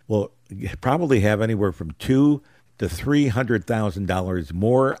designed will probably have anywhere from $200,000 to $300,000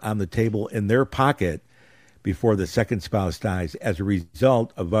 more on the table in their pocket before the second spouse dies, as a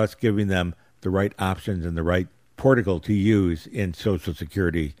result of us giving them the right options and the right protocol to use in Social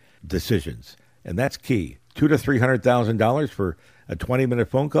Security decisions. And that's key. $200,000 to $300,000 for a 20-minute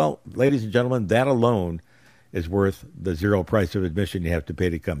phone call. Ladies and gentlemen, that alone is worth the zero price of admission you have to pay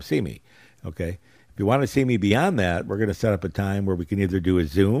to come see me. Okay? If you want to see me beyond that, we're going to set up a time where we can either do a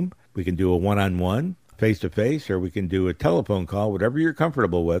Zoom, we can do a one-on-one, face-to-face, or we can do a telephone call, whatever you're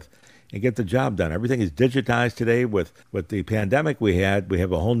comfortable with, and get the job done. Everything is digitized today. With the pandemic we had, we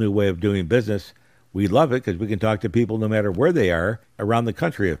have a whole new way of doing business. We love it because we can talk to people no matter where they are around the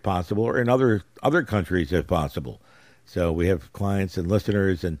country if possible, or in other countries if possible. So we have clients and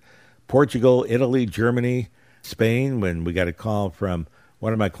listeners in Portugal, Italy, Germany, Spain. When we got a call from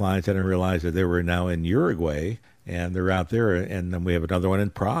one of my clients, I didn't realize that they were now in Uruguay, and they're out there. And then we have another one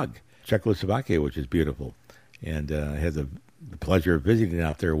in Prague, Czechoslovakia, which is beautiful. And I had the pleasure of visiting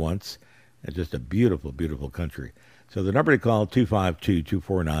out there once. It's just a beautiful, beautiful country. So the number to call,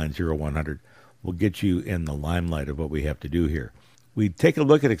 252-249-0100. will get you in the limelight of what we have to do here. We take a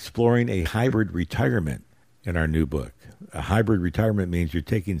look at exploring a hybrid retirement in our new book. A hybrid retirement means you're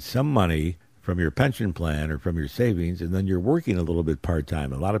taking some money from your pension plan or from your savings, and then you're working a little bit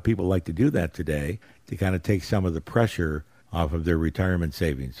part-time. A lot of people like to do that today to kind of take some of the pressure off of their retirement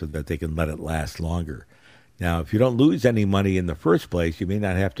savings so that they can let it last longer. Now, if you don't lose any money in the first place, you may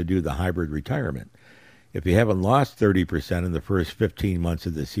not have to do the hybrid retirement. If you haven't lost 30% in the first 15 months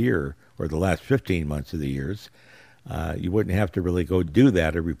of this year, or the last 15 months of the years, you wouldn't have to really go do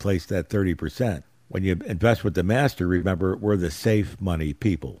that or replace that 30%. When you invest with the master, remember, we're the safe money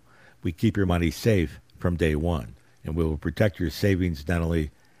people. We keep your money safe from day one, and we will protect your savings, not only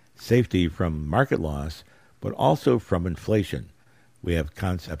safety from market loss, but also from inflation. We have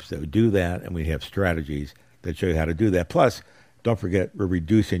concepts that would do that, and we have strategies that show you how to do that. Plus, don't forget, we're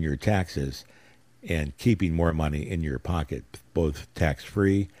reducing your taxes and keeping more money in your pocket, both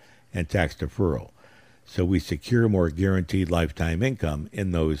tax-free and tax deferral. So we secure more guaranteed lifetime income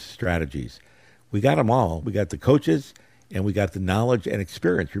in those strategies. We got them all. We got the coaches, and we got the knowledge and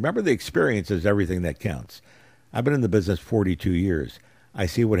experience. Remember, the experience is everything that counts. I've been in the business 42 years. I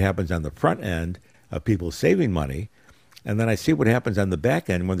see what happens on the front end of people saving money, and then I see what happens on the back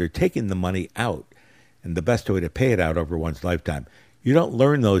end when they're taking the money out, and the best way to pay it out over one's lifetime. You don't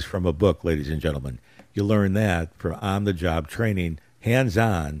learn those from a book, ladies and gentlemen. You learn that from on-the-job training,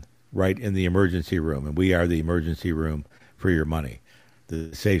 hands-on, right in the emergency room. And we are the emergency room for your money.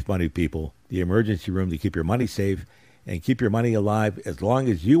 The safe money people, the emergency room to keep your money safe and keep your money alive. As long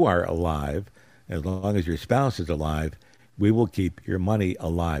as you are alive, as long as your spouse is alive, we will keep your money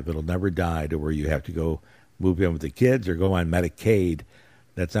alive. It'll never die to where you have to go move in with the kids or go on Medicaid.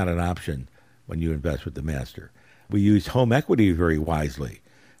 That's not an option when you invest with the master. We use home equity very wisely.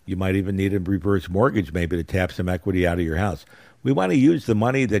 You might even need a reverse mortgage maybe to tap some equity out of your house. We want to use the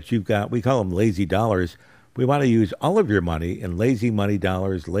money that you've got. We call them lazy dollars. We want to use all of your money in lazy money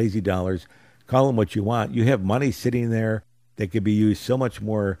dollars, lazy dollars. Call them what you want. You have money sitting there that could be used so much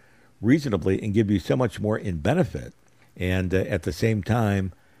more reasonably and give you so much more in benefit. And at the same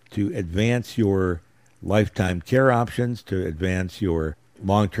time, to advance your lifetime care options, to advance your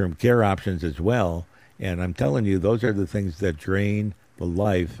long-term care options as well. And I'm telling you, those are the things that drain the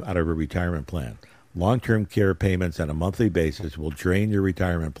life out of a retirement plan. Long-term care payments on a monthly basis will drain your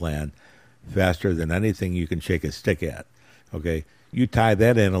retirement plan faster than anything you can shake a stick at. Okay, you tie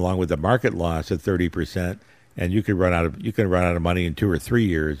that in along with the market loss of 30%, and you can run out of money in 2 or 3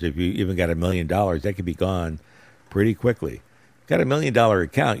 years. If you even got $1 million, that could be gone pretty quickly. Got $1 million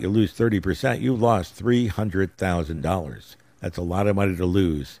account, you lose 30%, you've lost $300,000. That's a lot of money to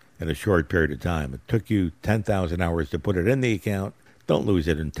lose in a short period of time. It took you 10,000 hours to put it in the account. Don't lose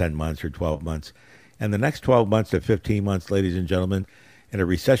it in 10 months or 12 months. And the next 12 months to 15 months, ladies and gentlemen, in a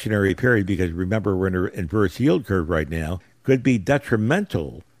recessionary period, because remember, we're in an inverse yield curve right now, could be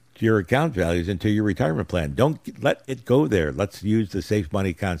detrimental to your account values and to your retirement plan. Don't let it go there. Let's use the safe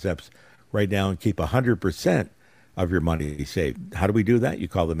money concepts right now and keep 100% of your money safe. How do we do that? You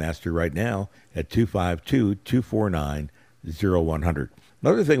call the master right now at 252-249-0100.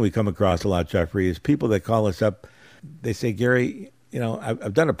 Another thing we come across a lot, Jeffrey, is people that call us up. They say, Gary,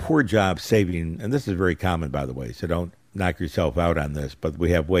 I've done a poor job saving, and this is very common, by the way, so don't knock yourself out on this, but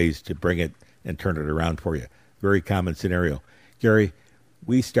we have ways to bring it and turn it around for you. Very common scenario. Gary,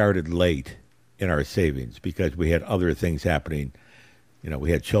 we started late in our savings because we had other things happening.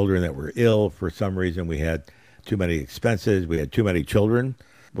 We had children that were ill for some reason. We had too many expenses. We had too many children.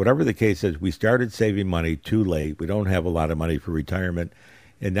 Whatever the case is, we started saving money too late. We don't have a lot of money for retirement,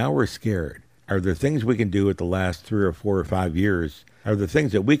 and now we're scared. Are there things we can do at the last 3 or 4 or 5 years? Are there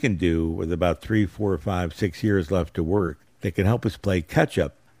things that we can do with about 3, 4, 5, 6 years left to work that can help us play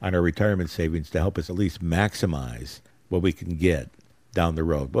catch-up on our retirement savings to help us at least maximize what we can get down the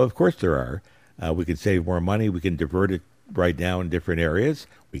road? Well, of course there are. We can save more money. We can divert it right now in different areas.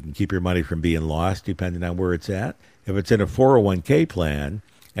 We can keep your money from being lost depending on where it's at. If it's in a 401k plan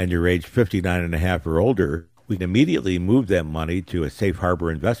and you're age 59 and a half or older, we can immediately move that money to a safe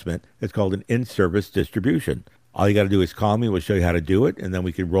harbor investment. It's called an in-service distribution. All you got to do is call me. We'll show you how to do it, and then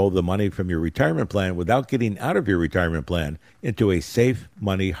we can roll the money from your retirement plan without getting out of your retirement plan into a safe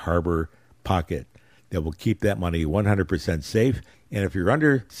money harbor pocket that will keep that money 100% safe. And if you're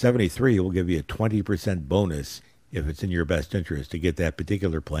under 73, we'll give you a 20% bonus if it's in your best interest to get that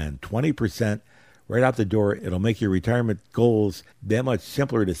particular plan. 20% right out the door. It'll make your retirement goals that much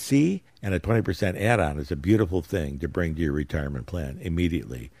simpler to see, and a 20% add-on is a beautiful thing to bring to your retirement plan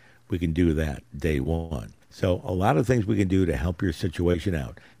immediately. We can do that day one. So a lot of things we can do to help your situation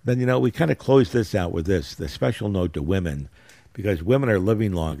out. Then, we kind of close this out with this, the special note to women, because women are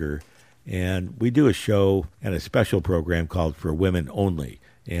living longer, and we do a show and a special program called For Women Only.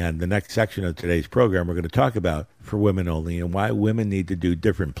 And the next section of today's program, we're going to talk about For Women Only and why women need to do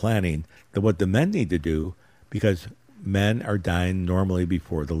different planning than what the men need to do, because men are dying normally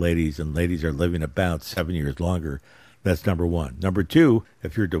before the ladies, and ladies are living about 7 years longer. That's number one. Number two,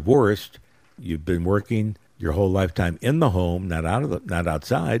 if you're divorced, you've been working, your whole lifetime in the home, not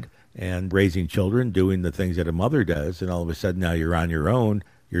outside, and raising children, doing the things that a mother does, and all of a sudden now you're on your own,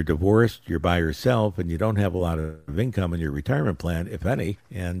 you're divorced, you're by yourself, and you don't have a lot of income in your retirement plan, if any,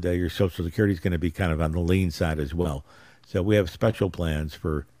 and your Social Security is going to be kind of on the lean side as well. So we have special plans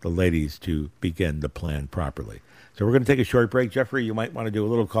for the ladies to begin the plan properly. So we're going to take a short break. Jeffrey, you might want to do a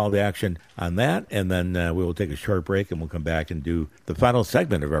little call to action on that, and then we will take a short break, and we'll come back and do the final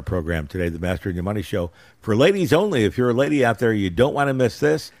segment of our program today, the Mastering Your Money Show, for ladies only. If you're a lady out there, you don't want to miss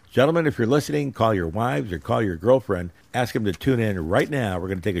this. Gentlemen, if you're listening, call your wives or call your girlfriend. Ask them to tune in right now. We're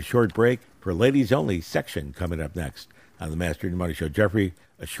going to take a short break for ladies only section coming up next on the Mastering Your Money Show. Jeffrey,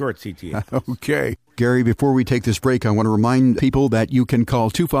 a short CTA. Okay. Gary, before we take this break, I want to remind people that you can call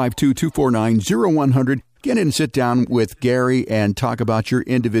 252-249-0100. Get in and sit down with Gary and talk about your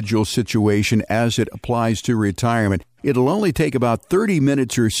individual situation as it applies to retirement. It'll only take about 30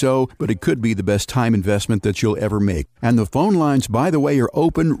 minutes or so, but it could be the best time investment that you'll ever make. And the phone lines, by the way, are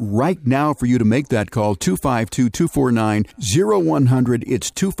open right now for you to make that call, 252-249-0100. It's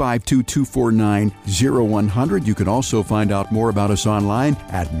 252-249-0100. You can also find out more about us online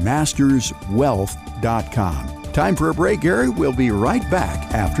at masterswealth.com. Time for a break, Gary. We'll be right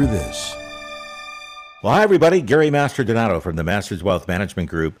back after this. Well, hi, everybody. Gary Mastrodonato from the Masters Wealth Management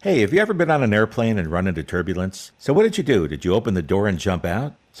Group. Hey, have you ever been on an airplane and run into turbulence? So what did you do? Did you open the door and jump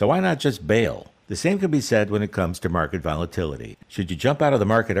out? So why not just bail? The same can be said when it comes to market volatility. Should you jump out of the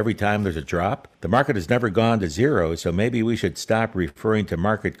market every time there's a drop? The market has never gone to zero, so maybe we should stop referring to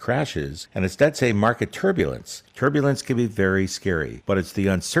market crashes and instead say market turbulence. Turbulence can be very scary, but it's the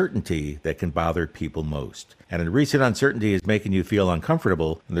uncertainty that can bother people most. And recent uncertainty is making you feel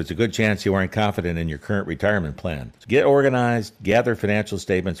uncomfortable, and there's a good chance you aren't confident in your current retirement plan. So get organized, gather financial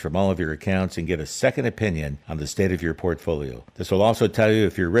statements from all of your accounts, and get a second opinion on the state of your portfolio. This will also tell you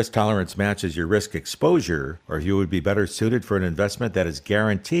if your risk tolerance matches your risk exposure, or if you would be better suited for an investment that is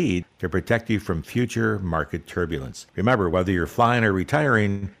guaranteed to protect you from future market turbulence. Remember, whether you're flying or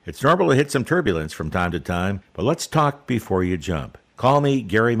retiring, it's normal to hit some turbulence from time to time, but let's talk before you jump. Call me,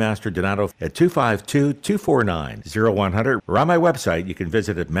 Gary Mastrodonato, at 252-249-0100, or on my website you can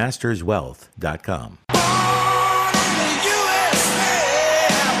visit at masterswealth.com.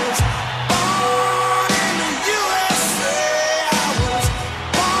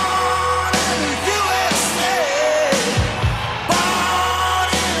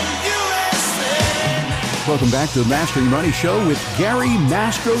 Welcome back to the Mastering Money Show with Gary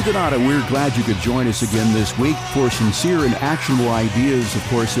Mastrodonato. We're glad you could join us again this week for sincere and actionable ideas. Of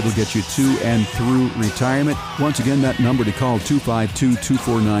course, it'll get you to and through retirement. Once again, that number to call,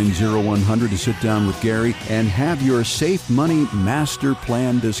 252-249-0100, to sit down with Gary and have your safe money master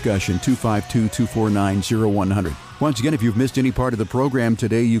plan discussion, 252-249-0100. Once again, if you've missed any part of the program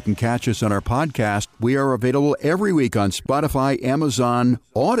today, you can catch us on our podcast. We are available every week on Spotify, Amazon,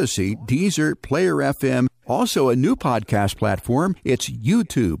 Odyssey, Deezer, Player FM, also a new podcast platform. It's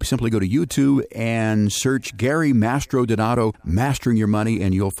YouTube. Simply go to YouTube and search Gary Mastrodonato, Mastering Your Money,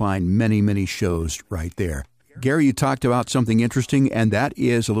 and you'll find many, many shows right there. Gary, you talked about something interesting, and that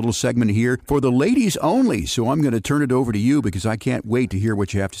is a little segment here for the ladies only. So I'm going to turn it over to you because I can't wait to hear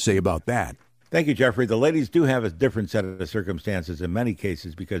what you have to say about that. Thank you, Jeffrey. The ladies do have a different set of circumstances in many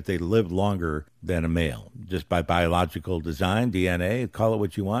cases because they live longer than a male, just by biological design, DNA, call it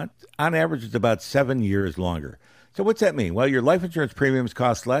what you want. On average, it's about 7 years longer. So what's that mean? Well, your life insurance premiums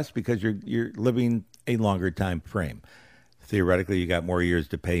cost less because you're living a longer time frame. Theoretically, you got more years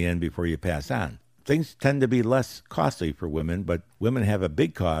to pay in before you pass on. Things tend to be less costly for women, but women have a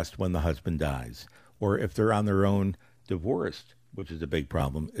big cost when the husband dies, or if they're on their own, divorced, which is a big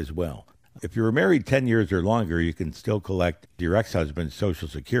problem as well. If you were married 10 years or longer, you can still collect your ex-husband's Social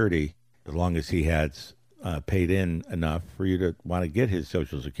Security as long as he has paid in enough for you to want to get his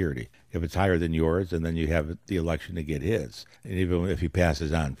Social Security. If it's higher than yours, and then you have the election to get his. And even if he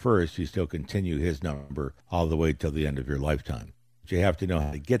passes on first, you still continue his number all the way till the end of your lifetime. But you have to know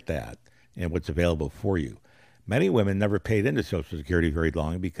how to get that and what's available for you. Many women never paid into Social Security very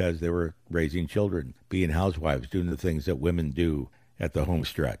long because they were raising children, being housewives, doing the things that women do at the home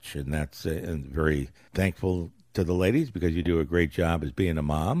stretch. And that's very thankful to the ladies because you do a great job as being a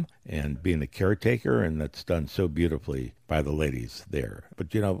mom and being a caretaker, and that's done so beautifully by the ladies there. But,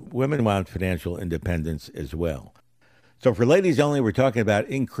 women want financial independence as well. So for ladies only, we're talking about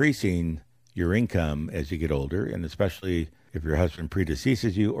increasing your income as you get older, and especially if your husband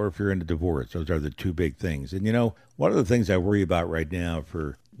predeceases you or if you're in a divorce. Those are the two big things. And, one of the things I worry about right now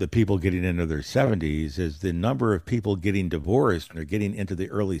for the people getting into their 70s is the number of people getting divorced or getting into the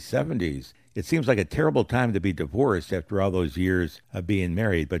early 70s it seems like a terrible time to be divorced after all those years of being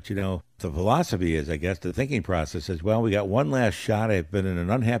married. But, the philosophy is, I guess, the thinking process is, well, we got one last shot. I've been in an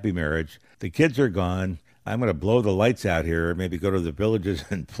unhappy marriage. The kids are gone. I'm going to blow the lights out here, maybe go to the villages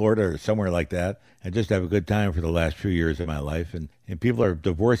in Florida or somewhere like that, and just have a good time for the last few years of my life. And people are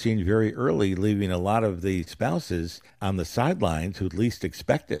divorcing very early, leaving a lot of the spouses on the sidelines who least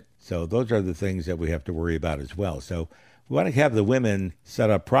expect it. So those are the things that we have to worry about as well. So we want to have the women set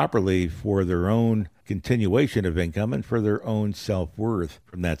up properly for their own continuation of income and for their own self-worth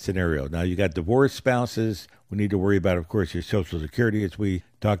from that scenario. Now, you got divorced spouses. We need to worry about, of course, your Social Security. As we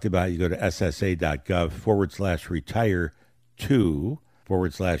talked about, you go to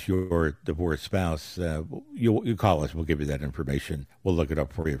ssa.gov/retire2/your divorced spouse. You call us. We'll give you that information. We'll look it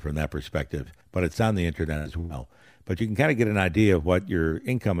up for you from that perspective. But it's on the internet as well. But you can kind of get an idea of what your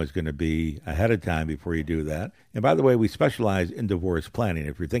income is going to be ahead of time before you do that. And by the way, we specialize in divorce planning.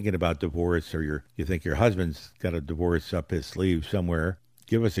 If you're thinking about divorce or you think your husband's got a divorce up his sleeve somewhere,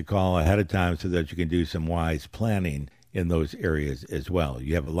 give us a call ahead of time so that you can do some wise planning in those areas as well.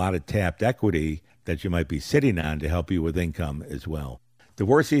 You have a lot of tapped equity that you might be sitting on to help you with income as well.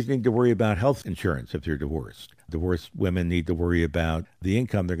 Divorcees need to worry about health insurance if you're divorced. Divorced women need to worry about the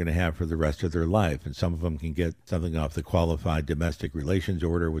income they're going to have for the rest of their life. And some of them can get something off the Qualified Domestic Relations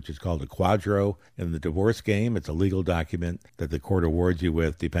Order, which is called a quadro in the divorce game. It's a legal document that the court awards you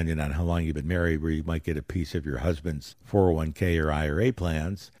with, depending on how long you've been married, where you might get a piece of your husband's 401k or IRA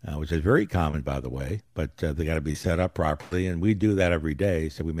plans, which is very common, by the way, but they got to be set up properly. And we do that every day,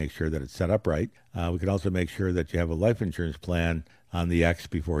 so we make sure that it's set up right. We can also make sure that you have a life insurance plan on the ex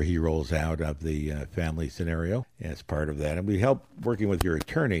before he rolls out of the family scenario as part of that. And we help working with your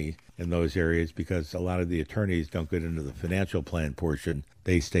attorney in those areas because a lot of the attorneys don't get into the financial plan portion.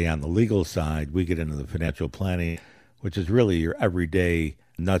 They stay on the legal side. We get into the financial planning, which is really your everyday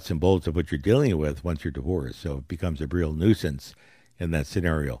nuts and bolts of what you're dealing with once you're divorced. So it becomes a real nuisance in that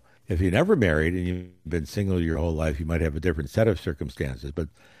scenario. If you're never married and you've been single your whole life, you might have a different set of circumstances. But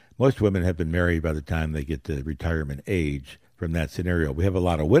most women have been married by the time they get to retirement age from that scenario. We have a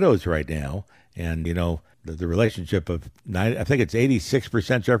lot of widows right now, and the relationship of I think it's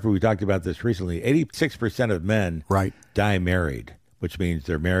 86%, Jeffrey, we talked about this recently, 86% of men die married, which means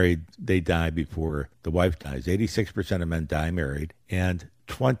they're married, they die before the wife dies. 86% of men die married, and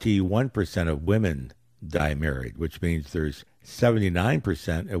 21% of women die married, which means there's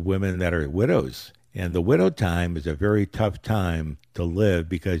 79% of women that are widows. And the widow time is a very tough time to live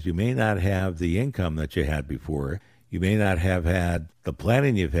because you may not have the income that you had before. You may not have had the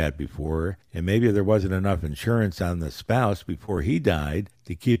planning you've had before, and maybe there wasn't enough insurance on the spouse before he died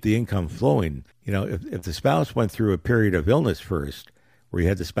to keep the income flowing. If the spouse went through a period of illness first, where you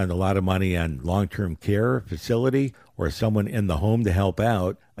had to spend a lot of money on long-term care facility or someone in the home to help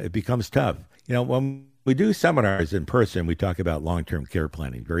out, it becomes tough. When we do seminars in person, we talk about long-term care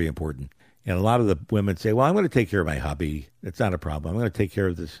planning, very important. And a lot of the women say, well, I'm going to take care of my hubby. It's not a problem. I'm going to take care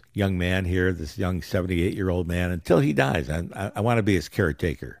of this young man here, this young 78-year-old man, until he dies. I want to be his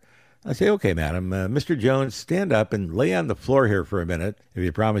caretaker. I say, okay, madam, Mr. Jones, stand up and lay on the floor here for a minute. If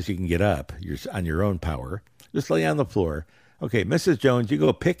you promise you can get up, you're on your own power. Just lay on the floor. Okay, Mrs. Jones, you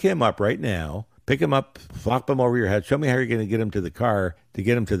go pick him up right now. Pick him up, flop him over your head. Show me how you're going to get him to the car to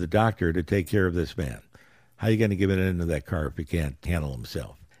get him to the doctor to take care of this man. How are you going to get him into that car if he can't handle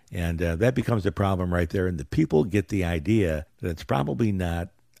himself? And that becomes a problem right there. And the people get the idea that it's probably not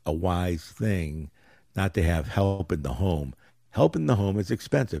a wise thing not to have help in the home. Help in the home is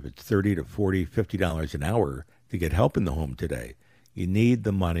expensive. It's $30 to $40, $50 an hour to get help in the home today. You need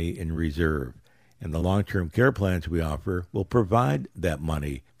the money in reserve. And the long-term care plans we offer will provide that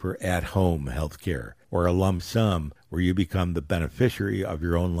money for at-home health care or a lump sum where you become the beneficiary of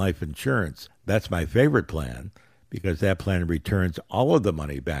your own life insurance. That's my favorite plan, because that plan returns all of the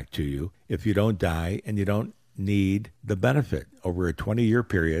money back to you if you don't die and you don't need the benefit. Over a 20-year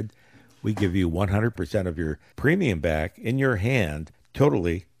period, we give you 100% of your premium back in your hand,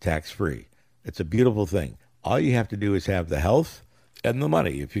 totally tax-free. It's a beautiful thing. All you have to do is have the health and the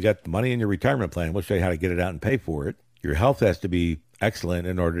money. If you got the money in your retirement plan, we'll show you how to get it out and pay for it. Your health has to be excellent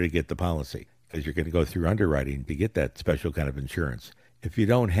in order to get the policy, because you're going to go through underwriting to get that special kind of insurance. If you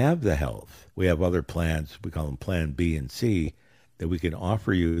don't have the health, we have other plans, we call them Plan B and C, that we can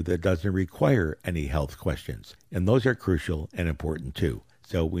offer you that doesn't require any health questions. And those are crucial and important too.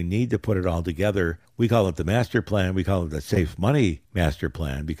 So we need to put it all together. We call it the master plan. We call it the Safe Money Master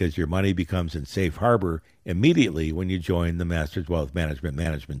Plan, because your money becomes in safe harbor immediately when you join the Masters Wealth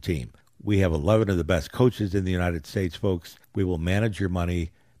Management team. We have 11 of the best coaches in the United States, folks. We will manage your money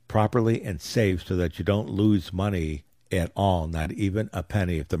properly and safe so that you don't lose money at all, not even a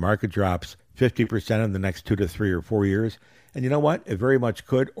penny. If the market drops 50% in the next 2 to 3 or 4 years. And you know what? It very much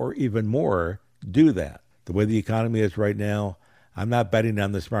could, or even more, do that. The way the economy is right now, I'm not betting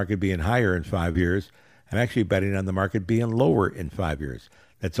on this market being higher in 5 years. I'm actually betting on the market being lower in 5 years.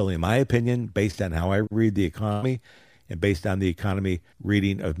 That's only my opinion based on how I read the economy and based on the economy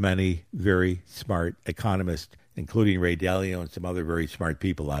reading of many very smart economists, including Ray Dalio and some other very smart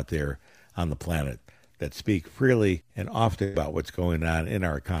people out there on the planet that speak freely and often about what's going on in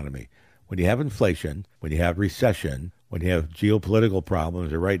our economy. When you have inflation, when you have recession, when you have geopolitical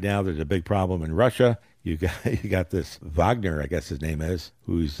problems, or right now there's a big problem in Russia, you got this Wagner, I guess his name is,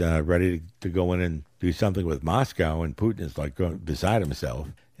 who's ready to go in and do something with Moscow, and Putin is like going beside himself.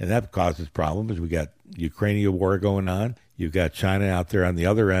 And that causes problems. We got Ukrainian war going on. You've got China out there on the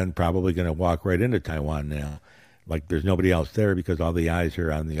other end, probably going to walk right into Taiwan now. Like there's nobody else there because all the eyes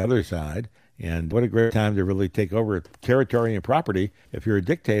are on the other side. And what a great time to really take over territory and property. If you're a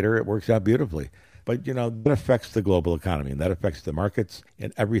dictator, it works out beautifully. But, you know, that affects the global economy, and that affects the markets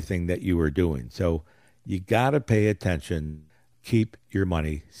and everything that you are doing. So you got to pay attention. Keep your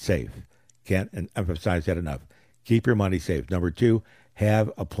money safe. Can't emphasize that enough. Keep your money safe. Number 2,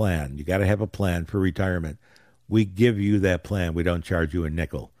 have a plan. You got to have a plan for retirement. We give you that plan. We don't charge you a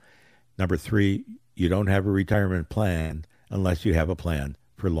nickel. Number 3, you don't have a retirement plan unless you have a plan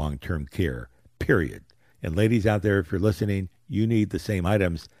for long-term care, period. And ladies out there, if you're listening, you need the same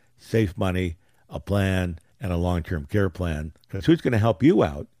items: safe money, a plan, and a long-term care plan. Because who's going to help you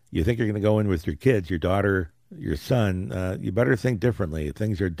out? You think you're going to go in with your kids, your daughter, your son, you better think differently.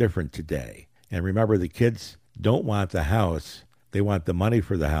 Things are different today. And remember, the kids don't want the house. They want the money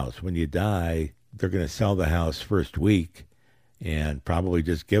for the house. When you die, they're going to sell the house first week and probably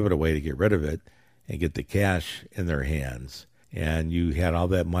just give it away to get rid of it and get the cash in their hands. And you had all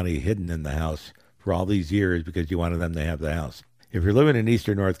that money hidden in the house for all these years because you wanted them to have the house. If you're living in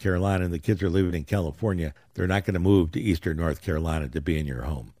Eastern North Carolina and the kids are living in California, they're not going to move to Eastern North Carolina to be in your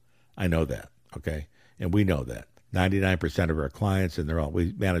home. I know that, okay? And we know that. 99% of our clients, and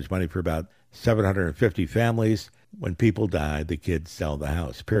we manage money for about 750 families. When people die, the kids sell the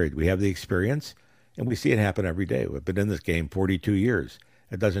house, period. We have the experience, and we see it happen every day. We've been in this game 42 years.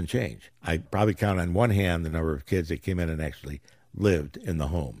 It doesn't change. I probably count on one hand the number of kids that came in and actually lived in the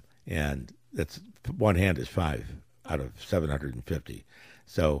home. And that's one hand is 5 out of 750.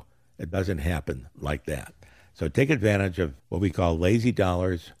 So it doesn't happen like that. So take advantage of what we call lazy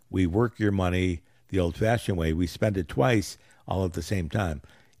dollars. We work your money the old-fashioned way. We spend it twice all at the same time.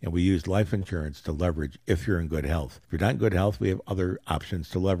 And we use life insurance to leverage if you're in good health. If you're not in good health, we have other options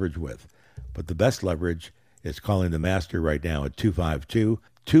to leverage with. But the best leverage is calling the master right now at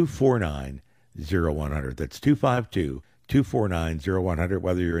 252-249-0100. That's 252-249-0100.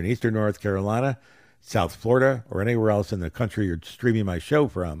 Whether you're in Eastern North Carolina, South Florida, or anywhere else in the country you're streaming my show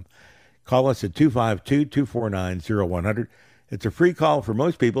from, call us at 252-249-0100. It's a free call for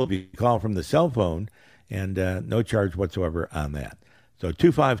most people if you call from the cell phone, and no charge whatsoever on that. So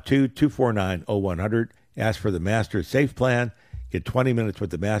 252-249-0100. Ask for the Master Safe Plan. Get 20 minutes with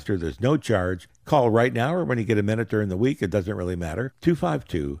the Master. There's no charge. Call right now or when you get a minute during the week. It doesn't really matter.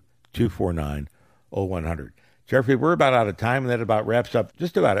 252-249-0100. Jeffrey, we're about out of time, and that about wraps up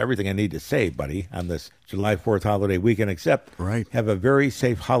just about everything I need to say, buddy, on this July 4th holiday weekend, except have a very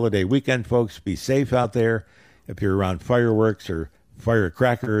safe holiday weekend, folks. Be safe out there. If you're around fireworks or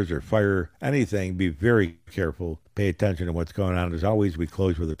firecrackers or fire anything, be very careful. Pay attention to what's going on. As always, we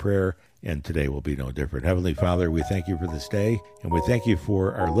close with a prayer, and today will be no different. Heavenly Father, we thank you for this day, and we thank you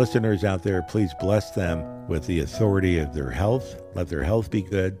for our listeners out there. Please bless them with the authority of their health. Let their health be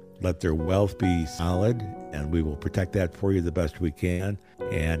good. Let their wealth be solid, and we will protect that for you the best we can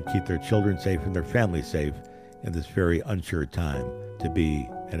and keep their children safe and their families safe in this very unsure time to be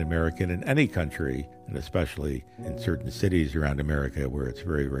an American in any country, and especially in certain cities around America where it's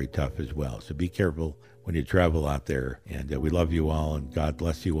very, very tough as well. So be careful when you travel out there. And we love you all, and God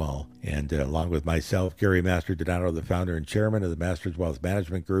bless you all. And along with myself, Gary Masterdonato, the founder and chairman of the Masters Wealth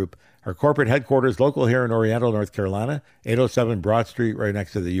Management Group, our corporate headquarters local here in Oriental, North Carolina, 807 Broad Street, right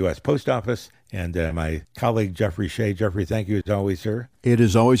next to the U.S. Post Office. And my colleague, Jeffrey Shea. Jeffrey, thank you as always, sir. It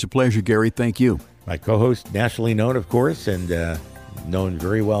is always a pleasure, Gary. Thank you. My co-host, nationally known, of course, and known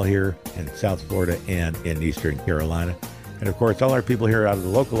very well here in South Florida and in Eastern Carolina. And, of course, all our people here out of the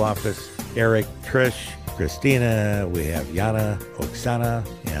local office, Eric, Trish, Christina, we have Yana, Oksana,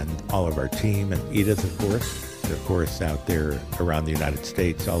 and all of our team, and Edith, of course. And, of course, out there around the United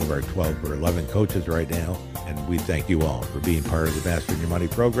States, all of our 12 or 11 coaches right now. And we thank you all for being part of the Mastering Your Money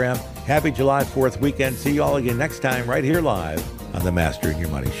program. Happy July 4th weekend. See you all again next time right here live on the Mastering Your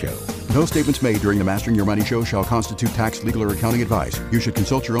Money show. No statements made during the Mastering Your Money show shall constitute tax, legal, or accounting advice. You should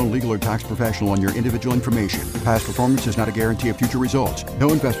consult your own legal or tax professional on your individual information. Past performance is not a guarantee of future results.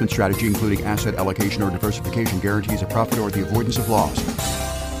 No investment strategy, including asset allocation or diversification, guarantees a profit or the avoidance of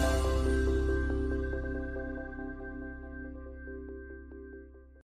loss.